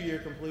and 2-year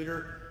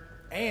completer,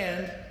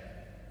 and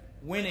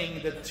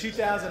winning the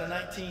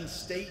 2019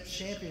 state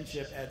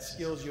championship at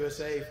Skills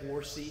USA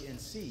for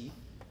CNC,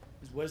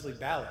 is Wesley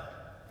Ballard.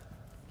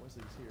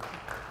 Wesley's here.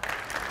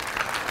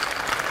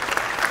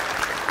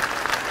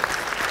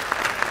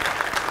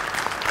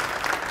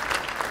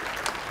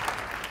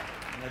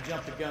 And I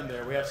jumped the gun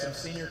there. We have some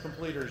senior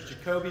completers,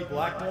 Jacoby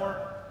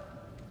Blackmore,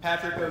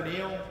 Patrick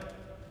O'Neill,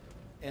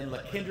 and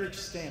LaKendrick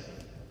Stanton.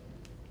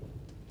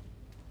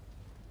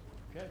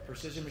 Okay,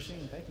 Precision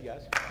Machine, thank you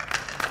guys.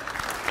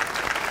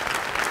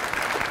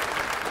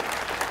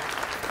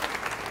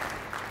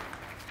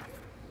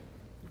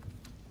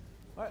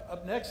 All right,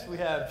 up next we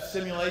have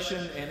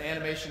Simulation and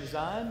Animation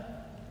Design.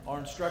 Our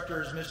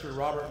instructor is Mr.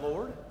 Robert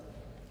Lord.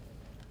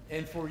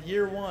 And for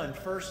year one,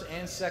 first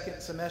and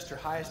second semester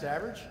highest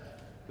average,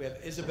 we have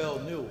Isabel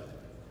Newell.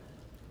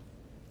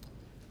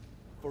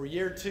 For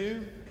year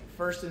two,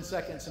 first and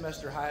second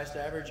semester highest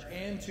average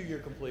and two-year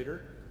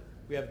completer,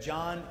 we have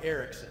John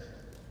Erickson.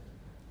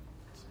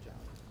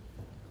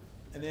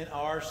 And then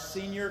our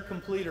senior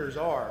completers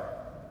are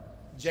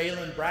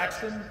Jalen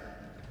Braxton,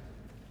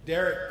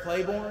 Derek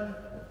Claiborne,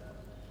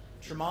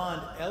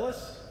 Tremond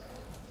Ellis,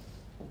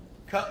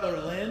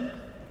 Cutler Lynn,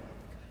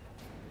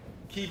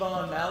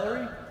 Kevon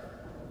Mallory,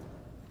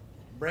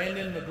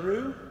 Brandon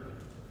McGrew,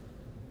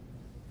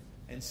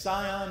 and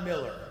Sion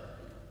Miller.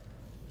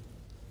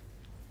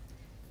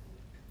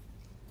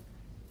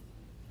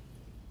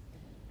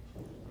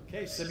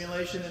 Okay,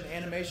 simulation and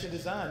animation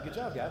design. Good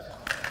job, guys.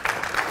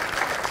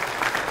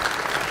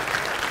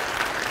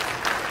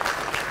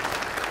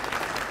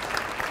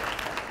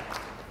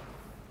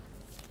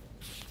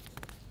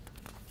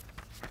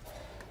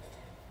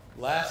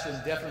 Last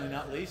and definitely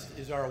not least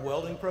is our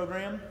welding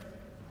program.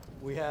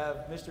 We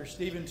have Mr.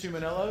 Stephen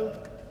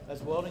Tuminello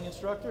as welding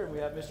instructor, and we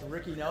have Mr.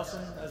 Ricky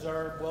Nelson as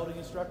our welding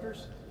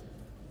instructors.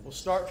 We'll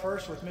start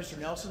first with Mr.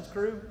 Nelson's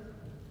crew.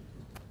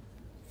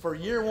 For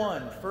year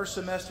one, first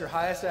semester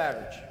highest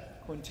average,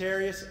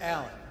 Quintarius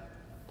Allen.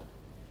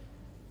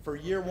 For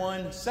year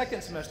one,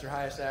 second semester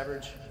highest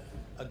average,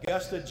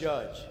 Augusta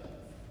Judge.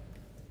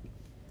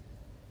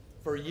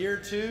 For year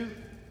two,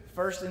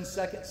 first and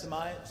second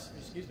semester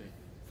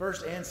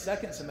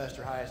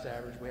highest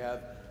average, we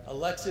have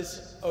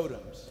Alexis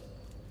Odoms.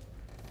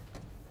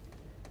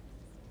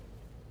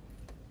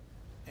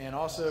 And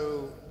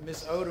also,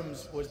 Miss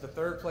Odoms was the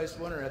third place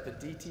winner at the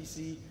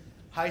DTC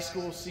High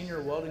School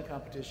Senior Welding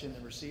Competition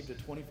and received a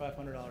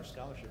 $2,500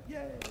 scholarship.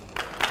 Yay!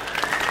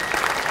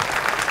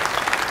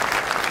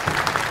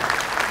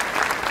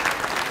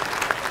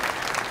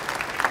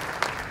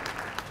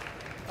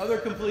 Other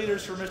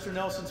completers for Mr.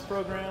 Nelson's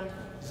program,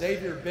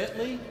 Xavier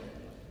Bentley,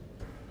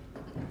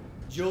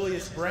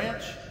 Julius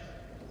Branch,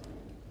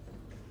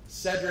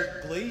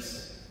 Cedric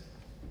Gleese,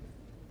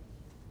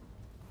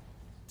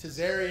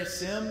 Tazarius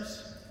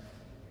Sims,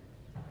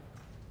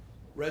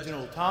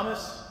 Reginald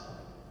Thomas,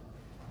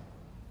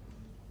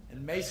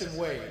 and Mason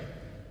Wade.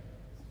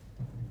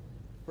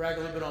 Brag a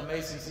little bit on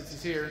Mason since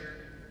he's here.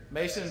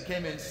 Mason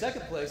came in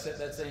second place at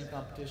that same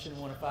competition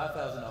and won a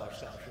 $5,000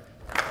 scholarship.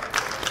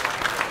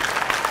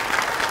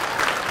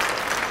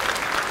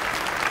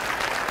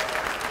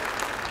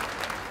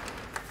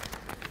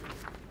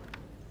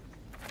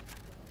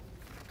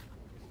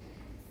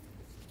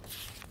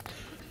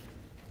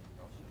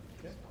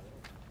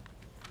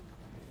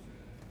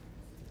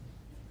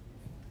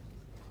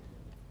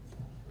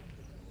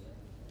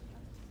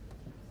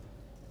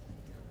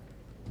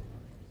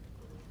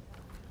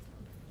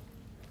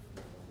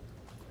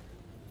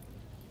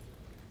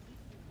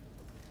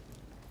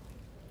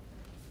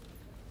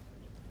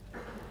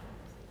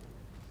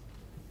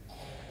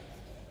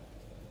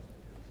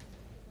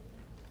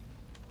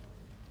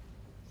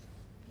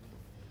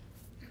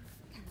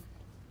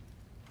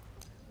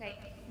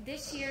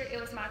 This year, it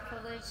was my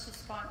privilege to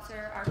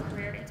sponsor our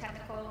career and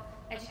technical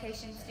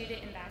education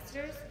student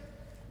ambassadors.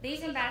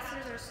 These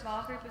ambassadors are a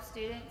small group of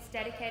students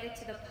dedicated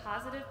to the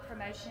positive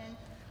promotion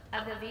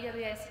of the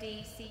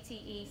VWSD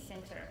CTE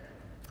Center.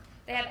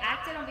 They have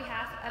acted on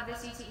behalf of the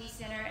CTE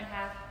Center and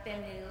have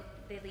been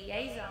the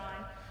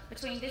liaison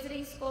between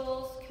visiting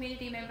schools,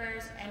 community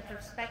members, and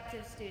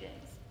prospective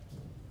students.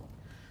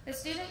 The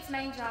students'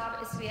 main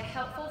job is to be a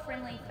helpful,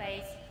 friendly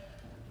face,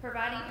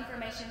 providing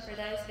information for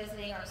those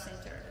visiting our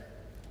center.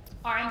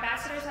 Our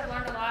ambassadors have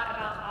learned a lot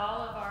about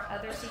all of our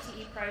other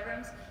CTE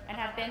programs and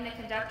have been the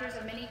conductors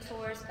of many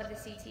tours of the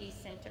CTE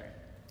Center.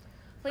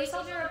 Please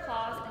hold your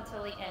applause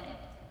until the end.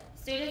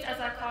 Students, as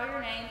I call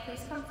your name,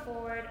 please come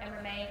forward and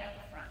remain at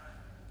the front.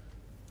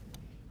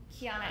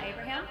 Kiana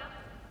Abraham,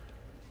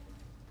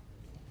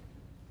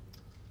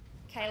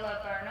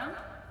 Kayla Burnham,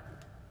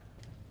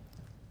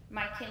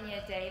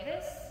 Mykenya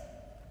Davis,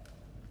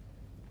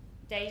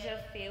 Deja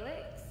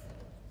Felix,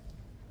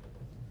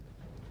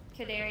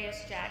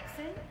 Kadarius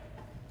Jackson,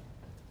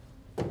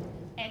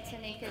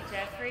 Antonika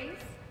Jeffries,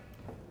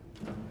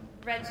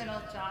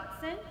 Reginald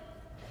Johnson,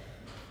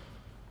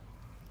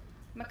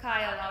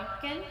 Micaiah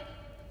Lumpkin,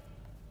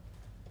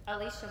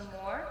 Alicia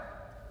Moore,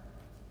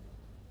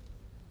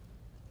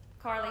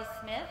 Carly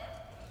Smith,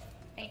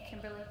 and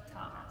Kimberly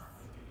Thomas.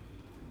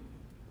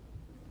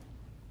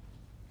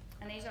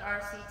 And these are our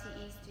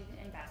CTE student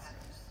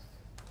ambassadors.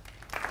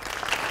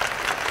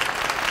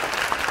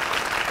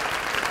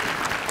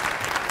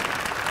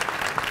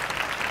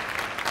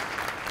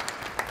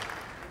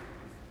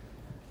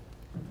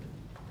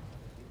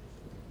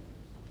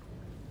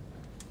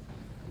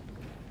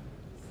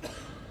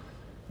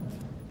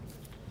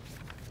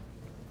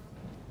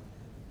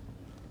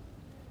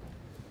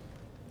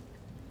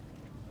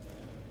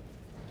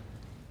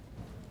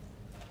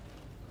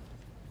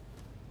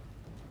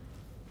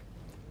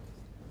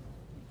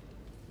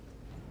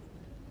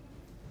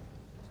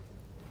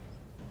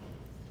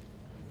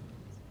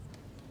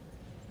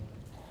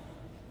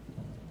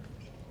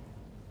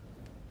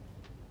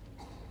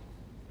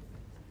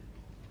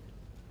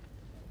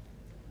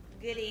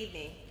 Good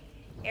evening.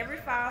 Every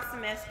fall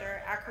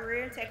semester, our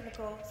career and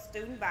technical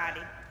student body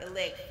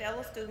elect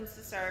fellow students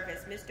to serve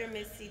as Mr. and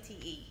Ms.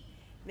 CTE.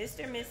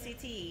 Mr. and Ms.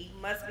 CTE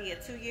must be a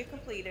 2-year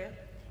completer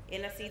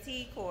in a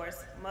CTE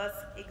course, must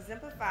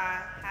exemplify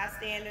high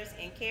standards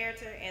in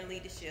character and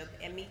leadership,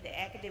 and meet the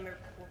academic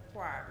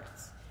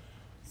requirements.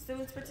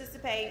 Students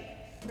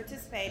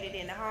participated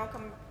in the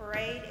homecoming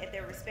parade at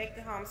their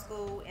respective home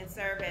school and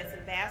serve as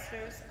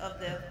ambassadors of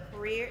the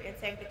Career and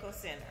Technical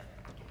Center.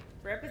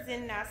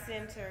 Representing our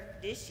center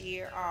this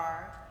year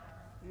are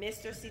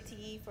Mr.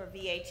 CTE for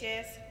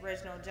VHS,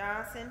 Reginald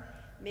Johnson,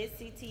 Ms.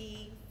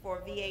 CTE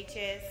for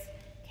VHS,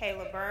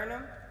 Kayla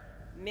Burnham,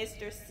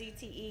 Mr.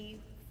 CTE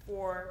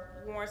for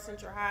Warren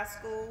Central High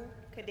School,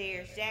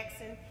 Kadarius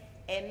Jackson,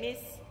 and Ms.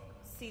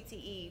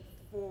 CTE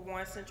for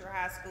Warren Central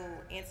High School,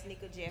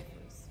 Antonika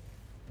Jeffries.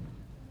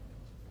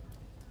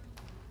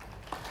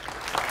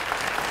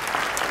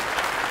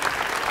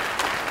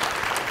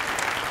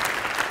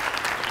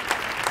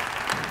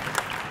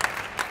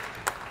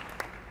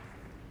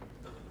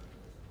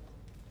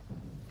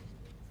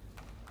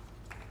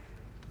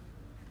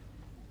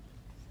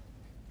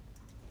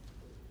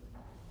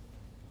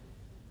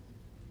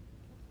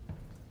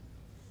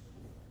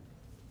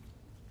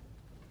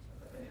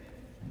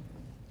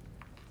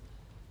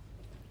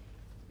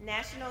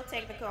 National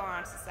Technical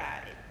Honor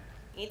Society.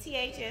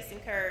 NTHS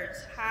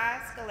encourages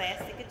high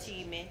scholastic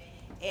achievement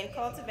and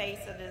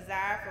cultivates a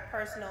desire for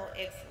personal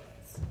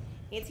excellence.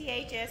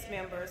 NTHS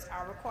members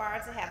are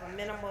required to have a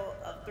minimum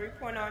of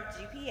 3.0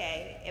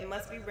 GPA and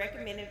must be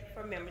recommended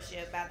for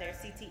membership by their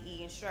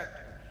CTE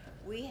instructor.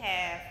 We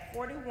have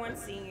 41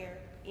 senior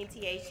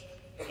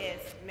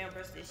NTHS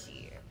members this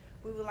year.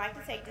 We would like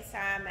to take this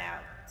time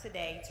out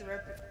today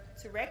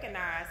to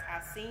recognize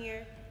our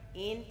senior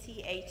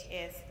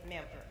NTHS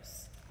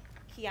members.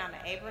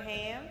 Kiana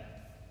Abraham,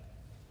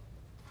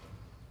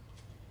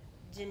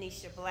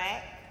 Janisha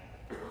Black,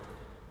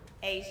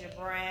 Asia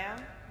Brown,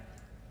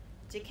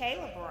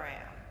 Jakayla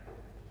Brown,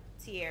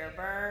 Tierra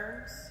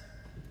Burns,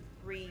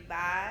 Reed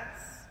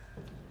Bides,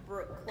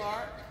 Brooke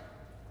Clark,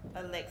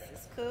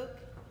 Alexis Cook,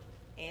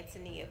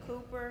 Antonia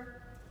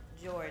Cooper,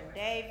 Jordan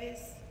Davis,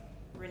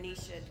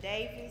 Renisha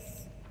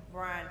Davis,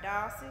 Brian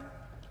Dawson,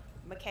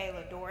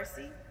 Michaela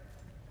Dorsey,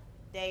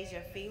 Deja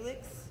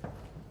Felix,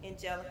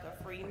 Angelica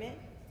Freeman,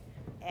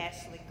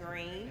 Ashley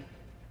Green,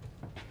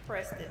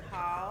 Preston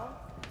Hall,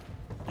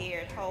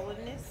 Garrett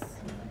Holiness,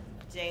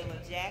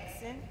 Jayla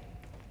Jackson,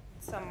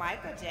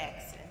 Tamika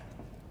Jackson,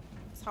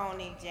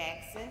 Tony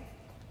Jackson,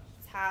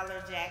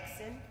 Tyler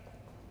Jackson,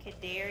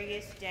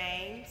 Kadarius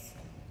James,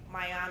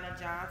 Mayana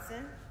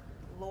Johnson,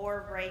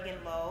 Laura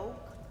Reagan Logue,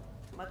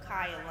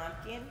 Micaiah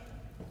Lumpkin,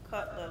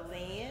 Cutler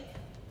Lynn,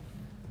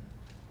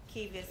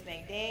 Kevis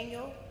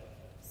McDaniel,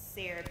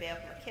 Sarah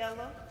Beth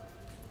McKellar,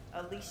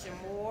 Alicia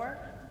Moore,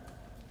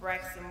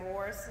 Braxton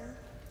Morrison,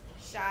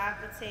 Shai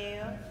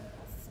Patel,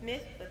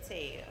 Smith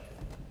Patel,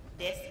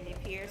 Destiny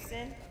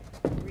Pearson,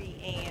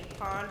 Ree-Ann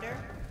Ponder,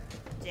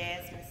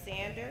 Jasmine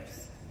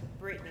Sanders,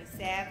 Brittany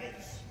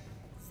Savage,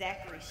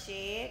 Zachary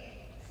Shedd,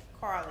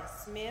 Carly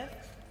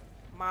Smith,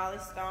 Molly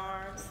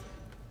Starnes,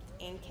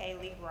 and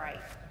Kaylee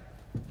Wright.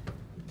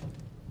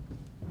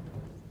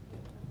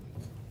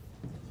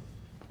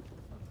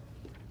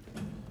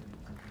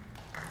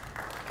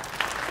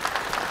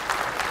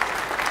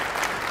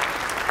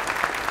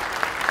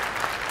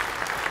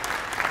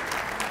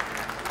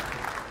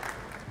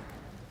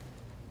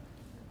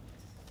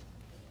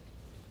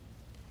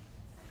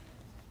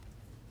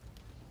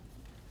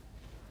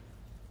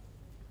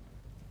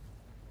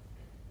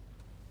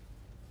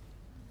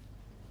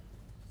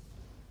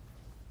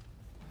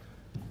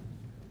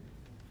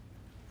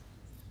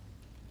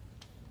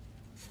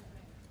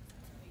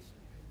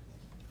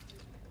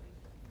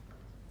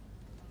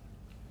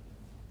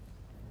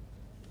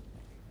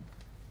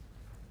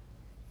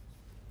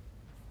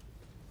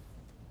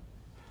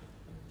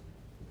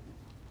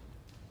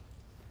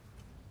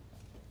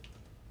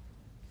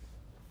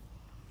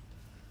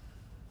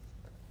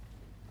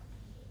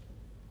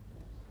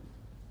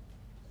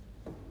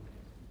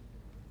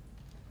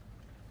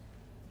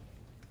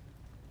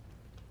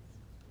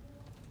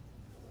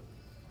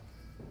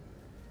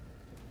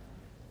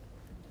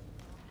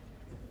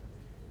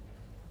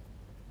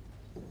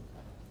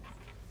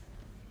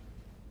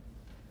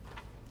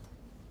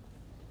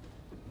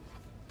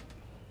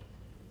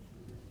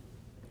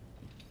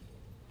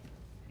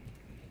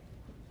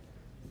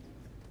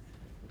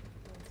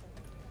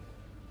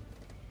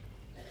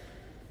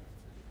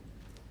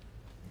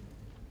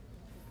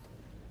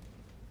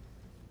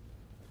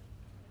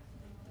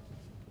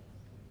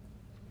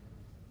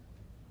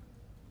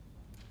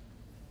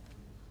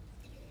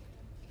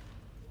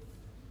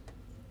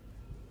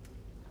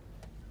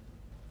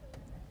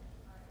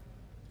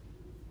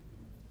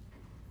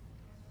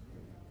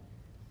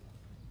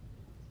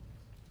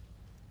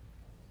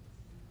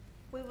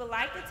 We would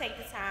like to take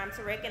the time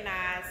to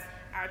recognize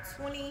our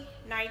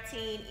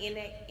 2019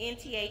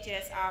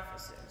 NTHS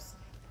officers,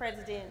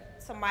 President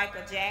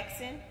Tamika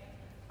Jackson,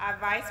 our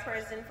Vice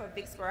President for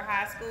Vicksburg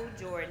High School,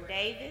 Jordan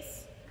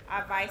Davis,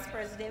 our Vice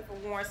President for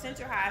Warren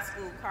Central High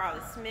School, Carly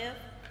Smith,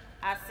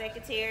 our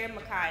Secretary,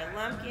 Micaiah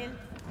Lumpkin,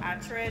 our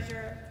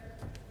Treasurer,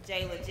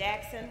 Jayla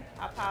Jackson,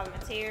 our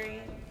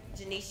Parliamentarian,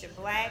 Janisha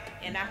Black,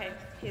 and our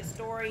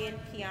Historian,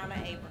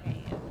 Kiana Abraham.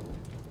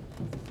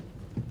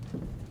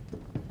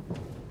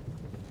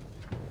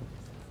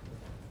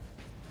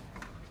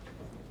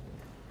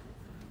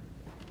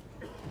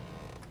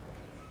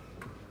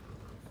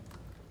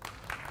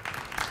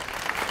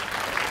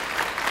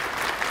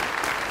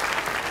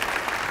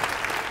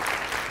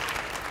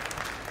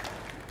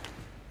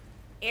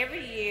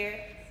 Every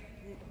year,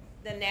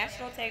 the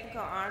National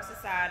Technical Honor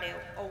Society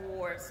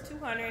awards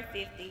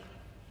 $250,000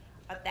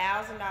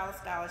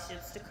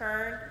 scholarships to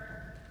current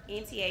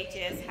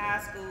NTHS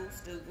high school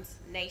students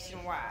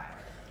nationwide.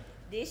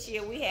 This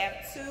year, we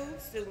have 2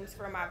 students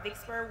from our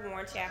Vicksburg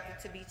Warren chapter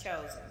to be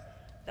chosen.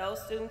 Those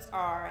students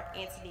are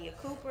Antonia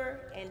Cooper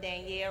and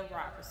Danielle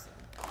Robertson.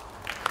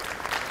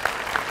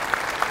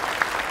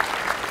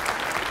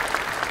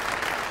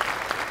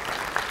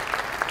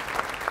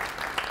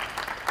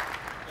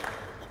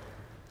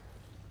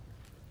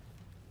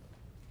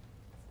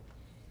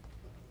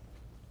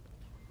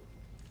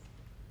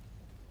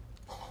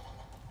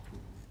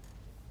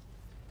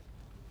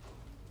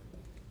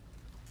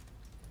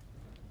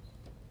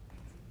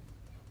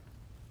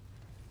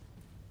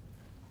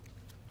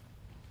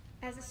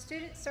 As a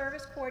Student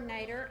Service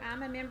Coordinator,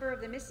 I'm a member of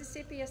the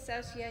Mississippi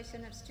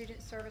Association of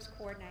Student Service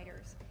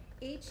Coordinators.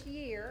 Each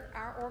year,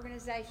 our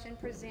organization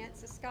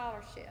presents a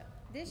scholarship.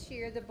 This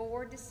year, the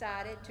board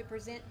decided to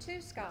present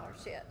 2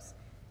 scholarships,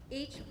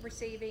 each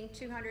receiving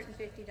 $250.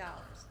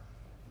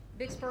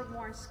 Vicksburg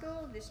Warren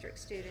School District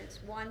students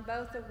won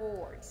both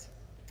awards.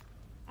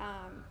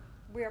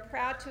 We are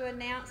proud to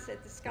announce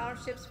that the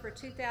scholarships for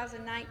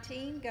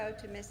 2019 go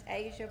to Miss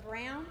Asia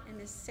Brown and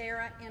Miss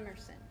Sarah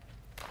Emerson.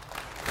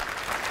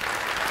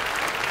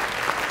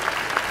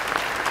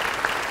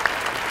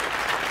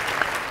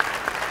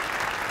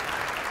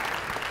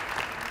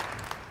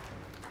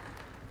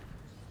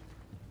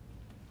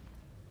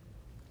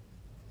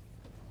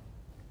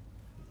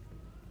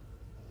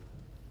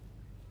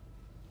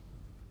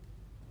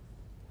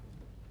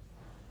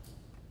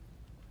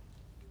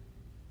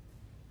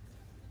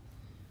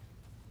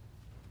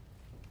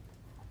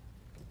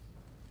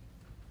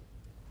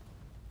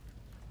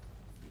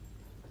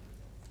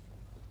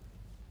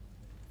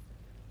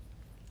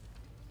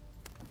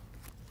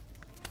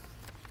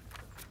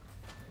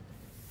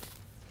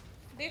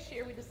 This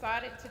year, we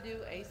decided to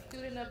do a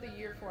Student of the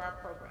Year for our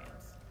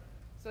programs.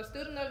 So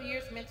Student of the Year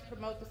is meant to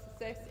promote the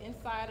success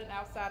inside and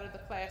outside of the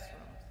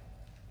classrooms.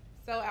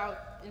 So our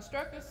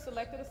instructors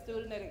selected a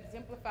student that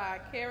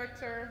exemplified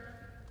character,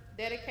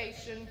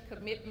 dedication,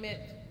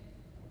 commitment,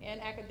 and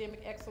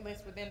academic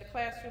excellence within the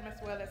classroom as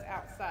well as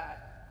outside.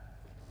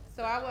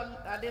 So I will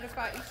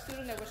identify each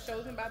student that was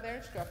chosen by their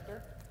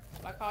instructor.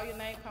 When I call your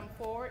name, come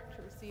forward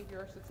to receive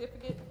your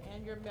certificate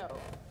and your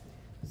medal.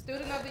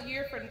 Student of the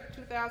Year for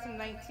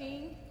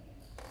 2019,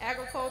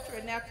 Agriculture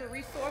and Natural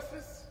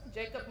Resources,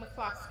 Jacob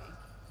McCloskey.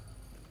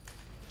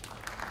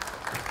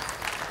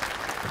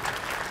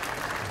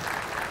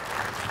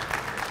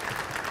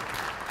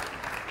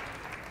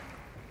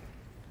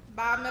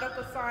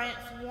 Biomedical Science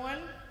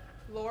 1,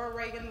 Laura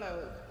Reagan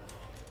Loeb.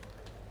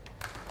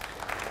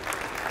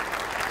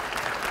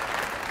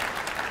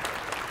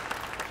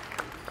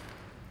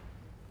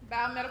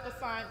 Biomedical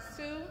Science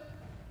 2,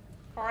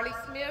 Carly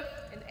Smith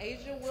and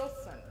Asia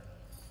Wilson.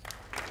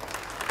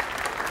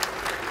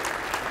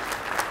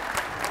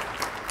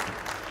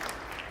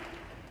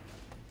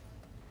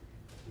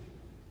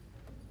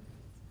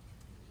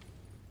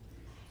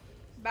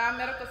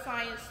 Biomedical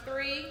Science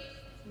 3,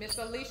 Miss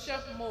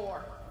Alicia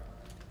Moore.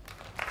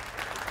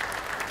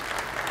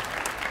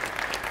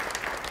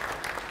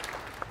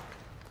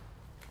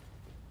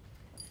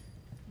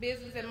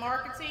 Business and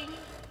Marketing,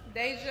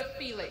 Deja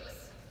Felix.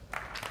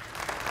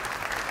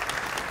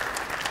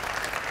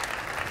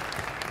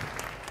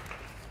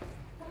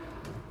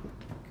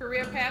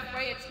 Career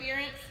Pathway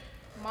Experience,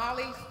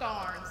 Molly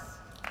Starnes.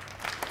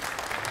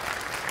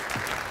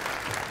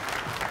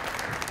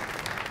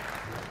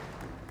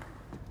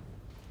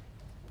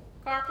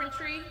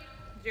 Carpentry,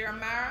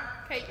 Jeremiah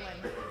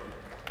Caitlin.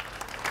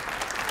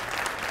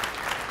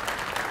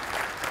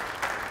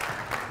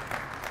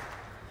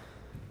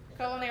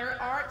 Culinary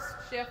Arts,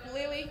 Chef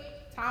Lily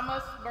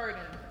Thomas Burden.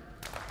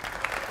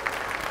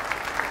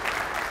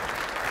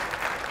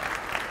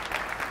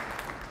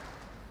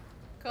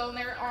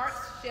 Culinary Arts,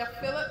 Chef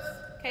Phillips,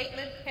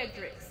 Caitlin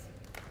Hedricks.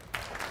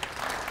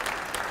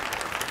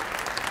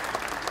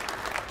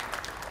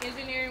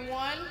 Engineering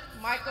 1,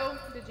 Michael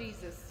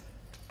DeJesus.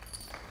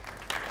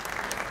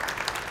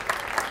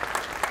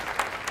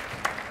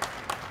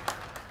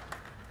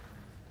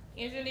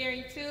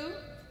 Engineering 2,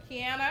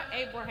 Kiana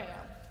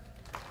Abraham.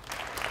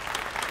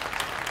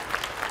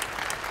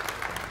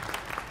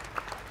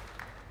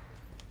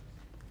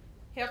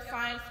 Health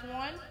Science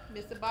 1,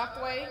 Ms.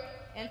 Ibakwe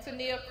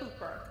Antonia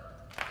Cooper.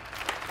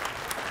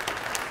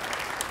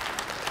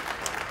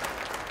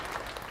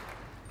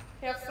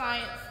 Health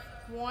Science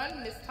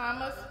 1, Ms.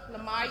 Thomas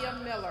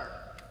Lamaya Miller.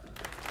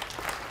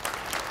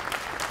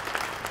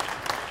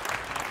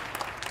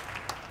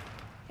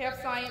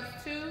 Health Science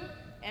 2,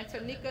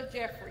 Antonika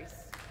Jeffries.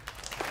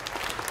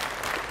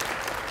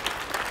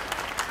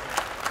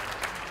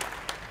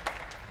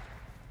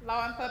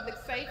 Law and Public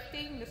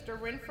Safety, Mr.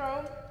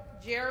 Renfro,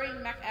 Jerry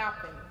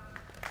McAlpin.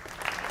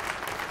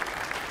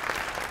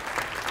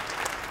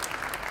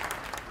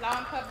 Law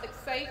and Public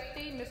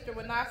Safety, Mr.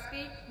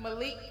 Winoski,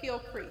 Malik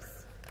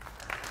Gilcrease.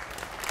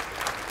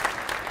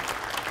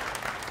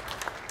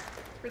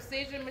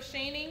 Precision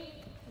Machining,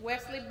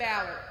 Wesley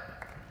Ballard.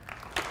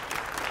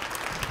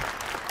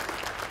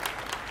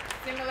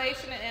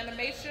 Simulation and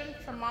Animation,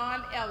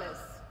 Tremont Ellis.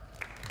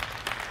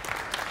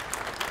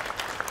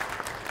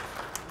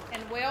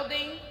 And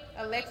Welding,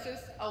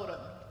 Alexis Odom.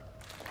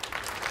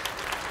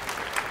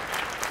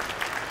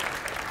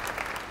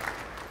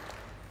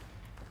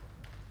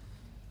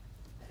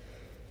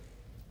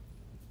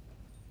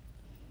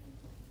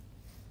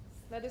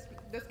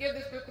 Let's give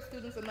this group of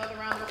students another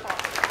round of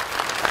applause.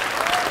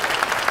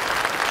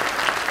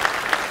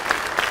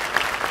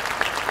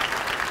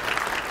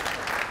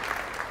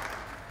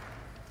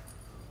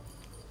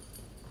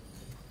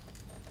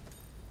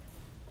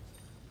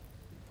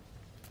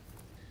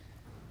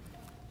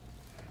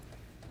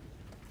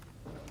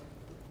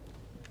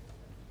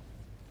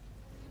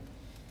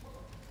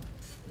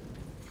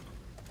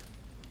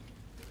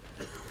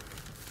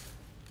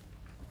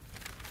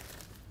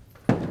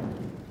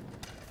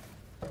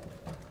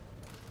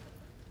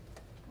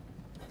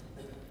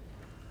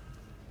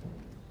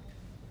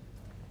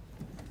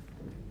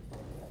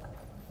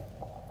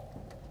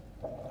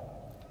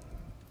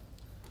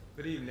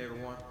 Good evening,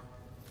 everyone.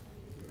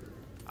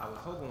 I was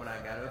hoping when I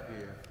got up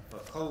here for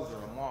closing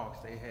remarks,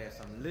 they had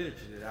some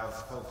literature that I was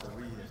supposed to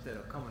read instead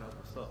of coming up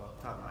with stuff off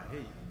the top of my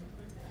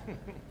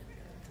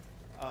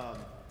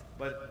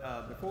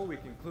head. Before we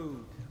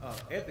conclude,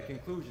 at the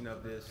conclusion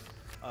of this,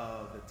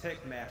 the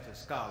Tech Master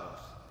Scholars,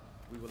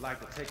 we would like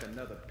to take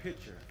another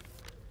picture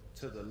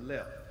to the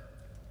left.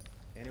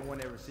 Anyone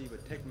that received a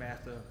Tech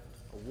Master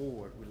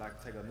Award, we'd like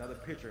to take another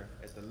picture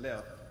at the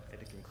left at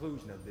the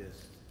conclusion of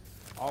this.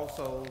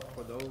 Also,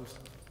 for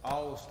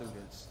all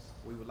students,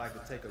 we would like to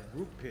take a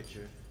group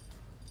picture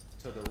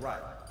to the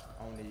right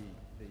on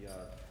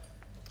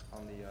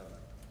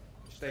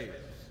the stairs,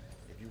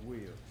 if you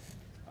will.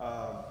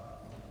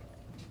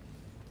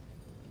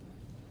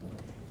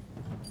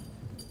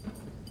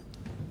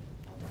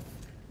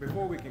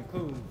 Before we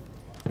conclude,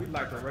 we'd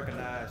like to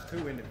recognize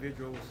two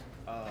individuals,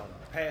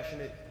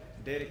 passionate,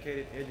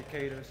 dedicated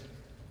educators.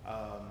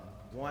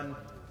 One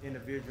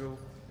individual,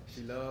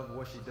 she loves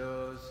what she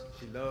does.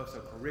 She loves her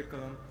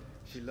curriculum.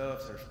 She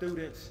loves her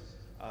students.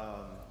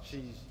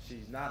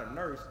 She's not a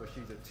nurse, but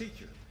she's a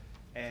teacher.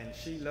 And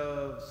she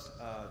loves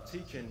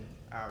teaching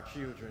our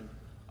children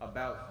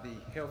about the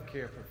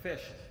healthcare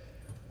profession.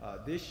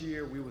 This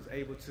year, we was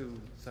able to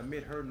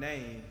submit her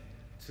name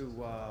to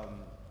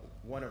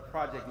one of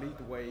Project Lead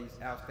the Way's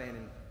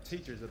Outstanding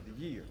Teachers of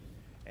the Year.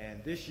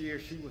 And this year,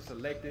 she was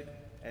selected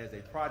as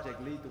a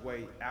Project Lead the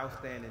Way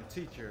Outstanding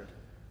Teacher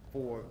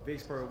for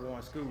Vicksburg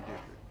Warren School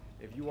District.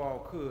 If you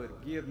all could,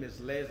 give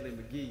Ms. Leslie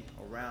McGee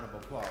a round of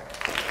applause.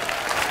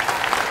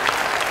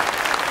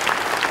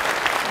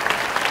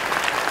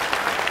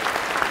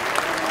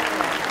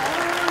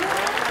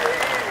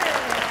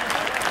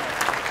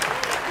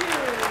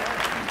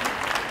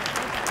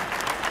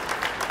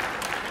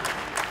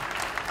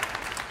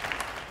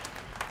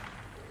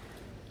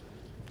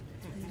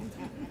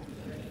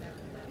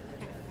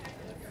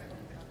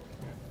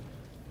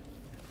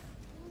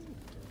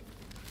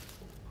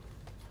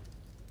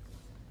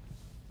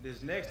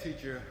 This next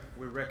teacher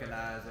we're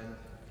recognizing,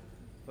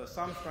 for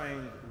some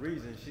strange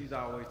reason, she's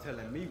always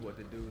telling me what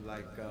to do,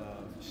 like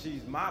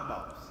she's my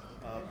boss.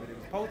 But it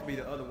was supposed to be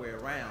the other way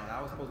around.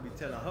 I was supposed to be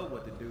telling her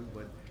what to do,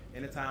 but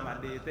anytime I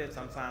did that,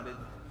 sometimes it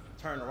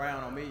turned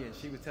around on me and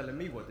she was telling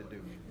me what to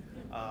do.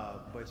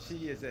 But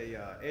she is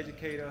a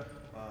educator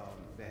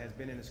that has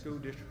been in the school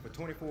district for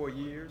 24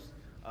 years.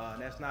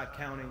 And that's not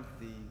counting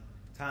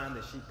the time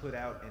that she put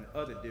out in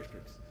other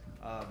districts.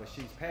 But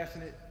she's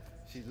passionate.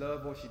 She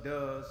loves what she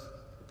does.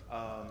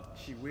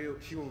 She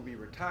will be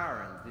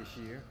retiring this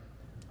year.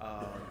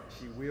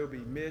 She will be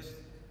missed.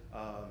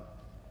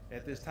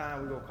 At this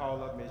time, we're going to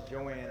call up Ms.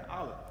 Joanne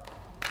Oliver.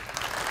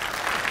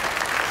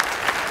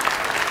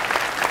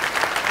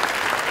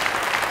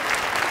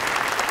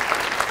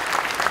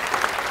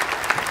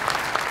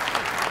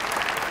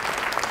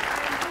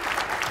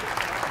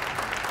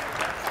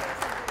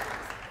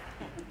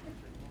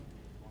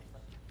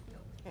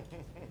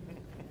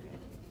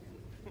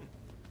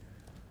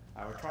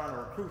 I was trying to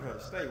recruit her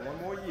to stay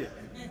one more year.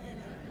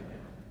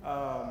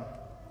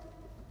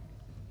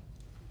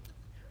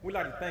 We'd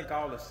like to thank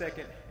all the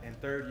second and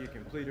third year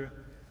completer.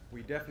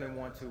 We definitely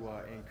want to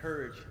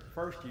encourage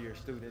first year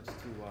students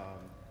to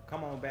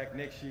come on back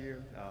next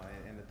year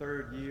and the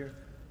third year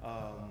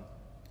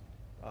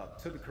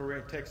to the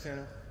Career Tech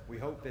Center. We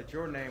hope that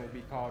your name will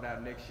be called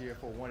out next year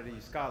for one of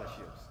these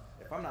scholarships.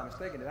 If I'm not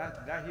mistaken, did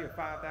I hear a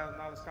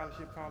 $5,000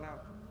 scholarship called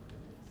out?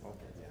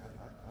 Okay, yeah,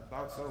 I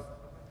thought so.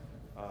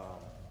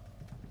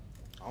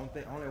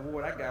 Only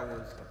award I got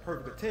was a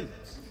perfect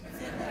attendance.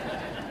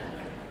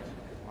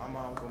 My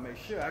mom was gonna make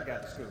sure I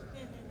got to school.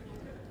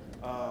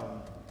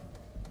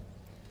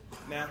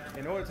 Now,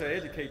 in order to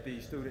educate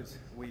these students,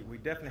 we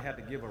definitely have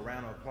to give a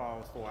round of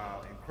applause for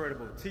our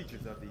incredible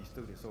teachers of these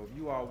students. So if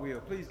you all will,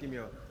 please give me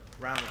a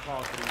round of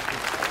applause for these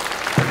teachers.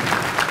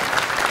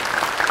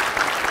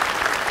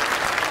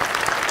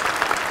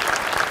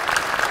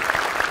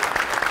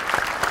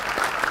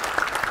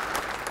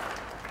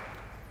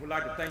 We'd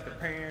like to thank the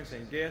parents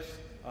and guests.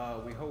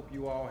 We hope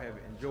you all have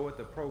enjoyed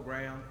the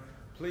program.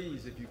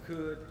 Please, if you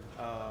could,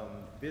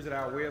 visit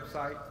our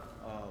website,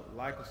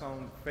 like us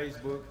on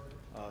Facebook,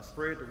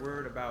 spread the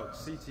word about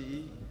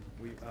CTE.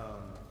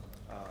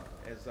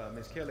 As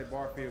Ms. Kelly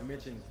Barfield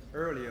mentioned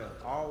earlier,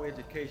 all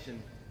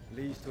education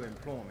leads to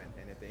employment.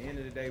 And at the end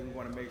of the day, we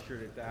want to make sure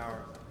that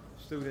our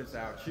students,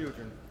 our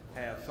children,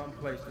 have some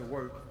place to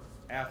work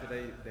after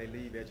they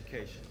leave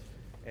education.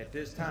 At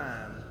this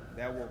time,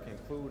 that will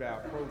conclude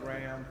our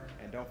program,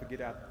 and don't forget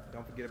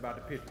about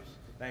the pictures.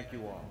 Thank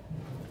you all.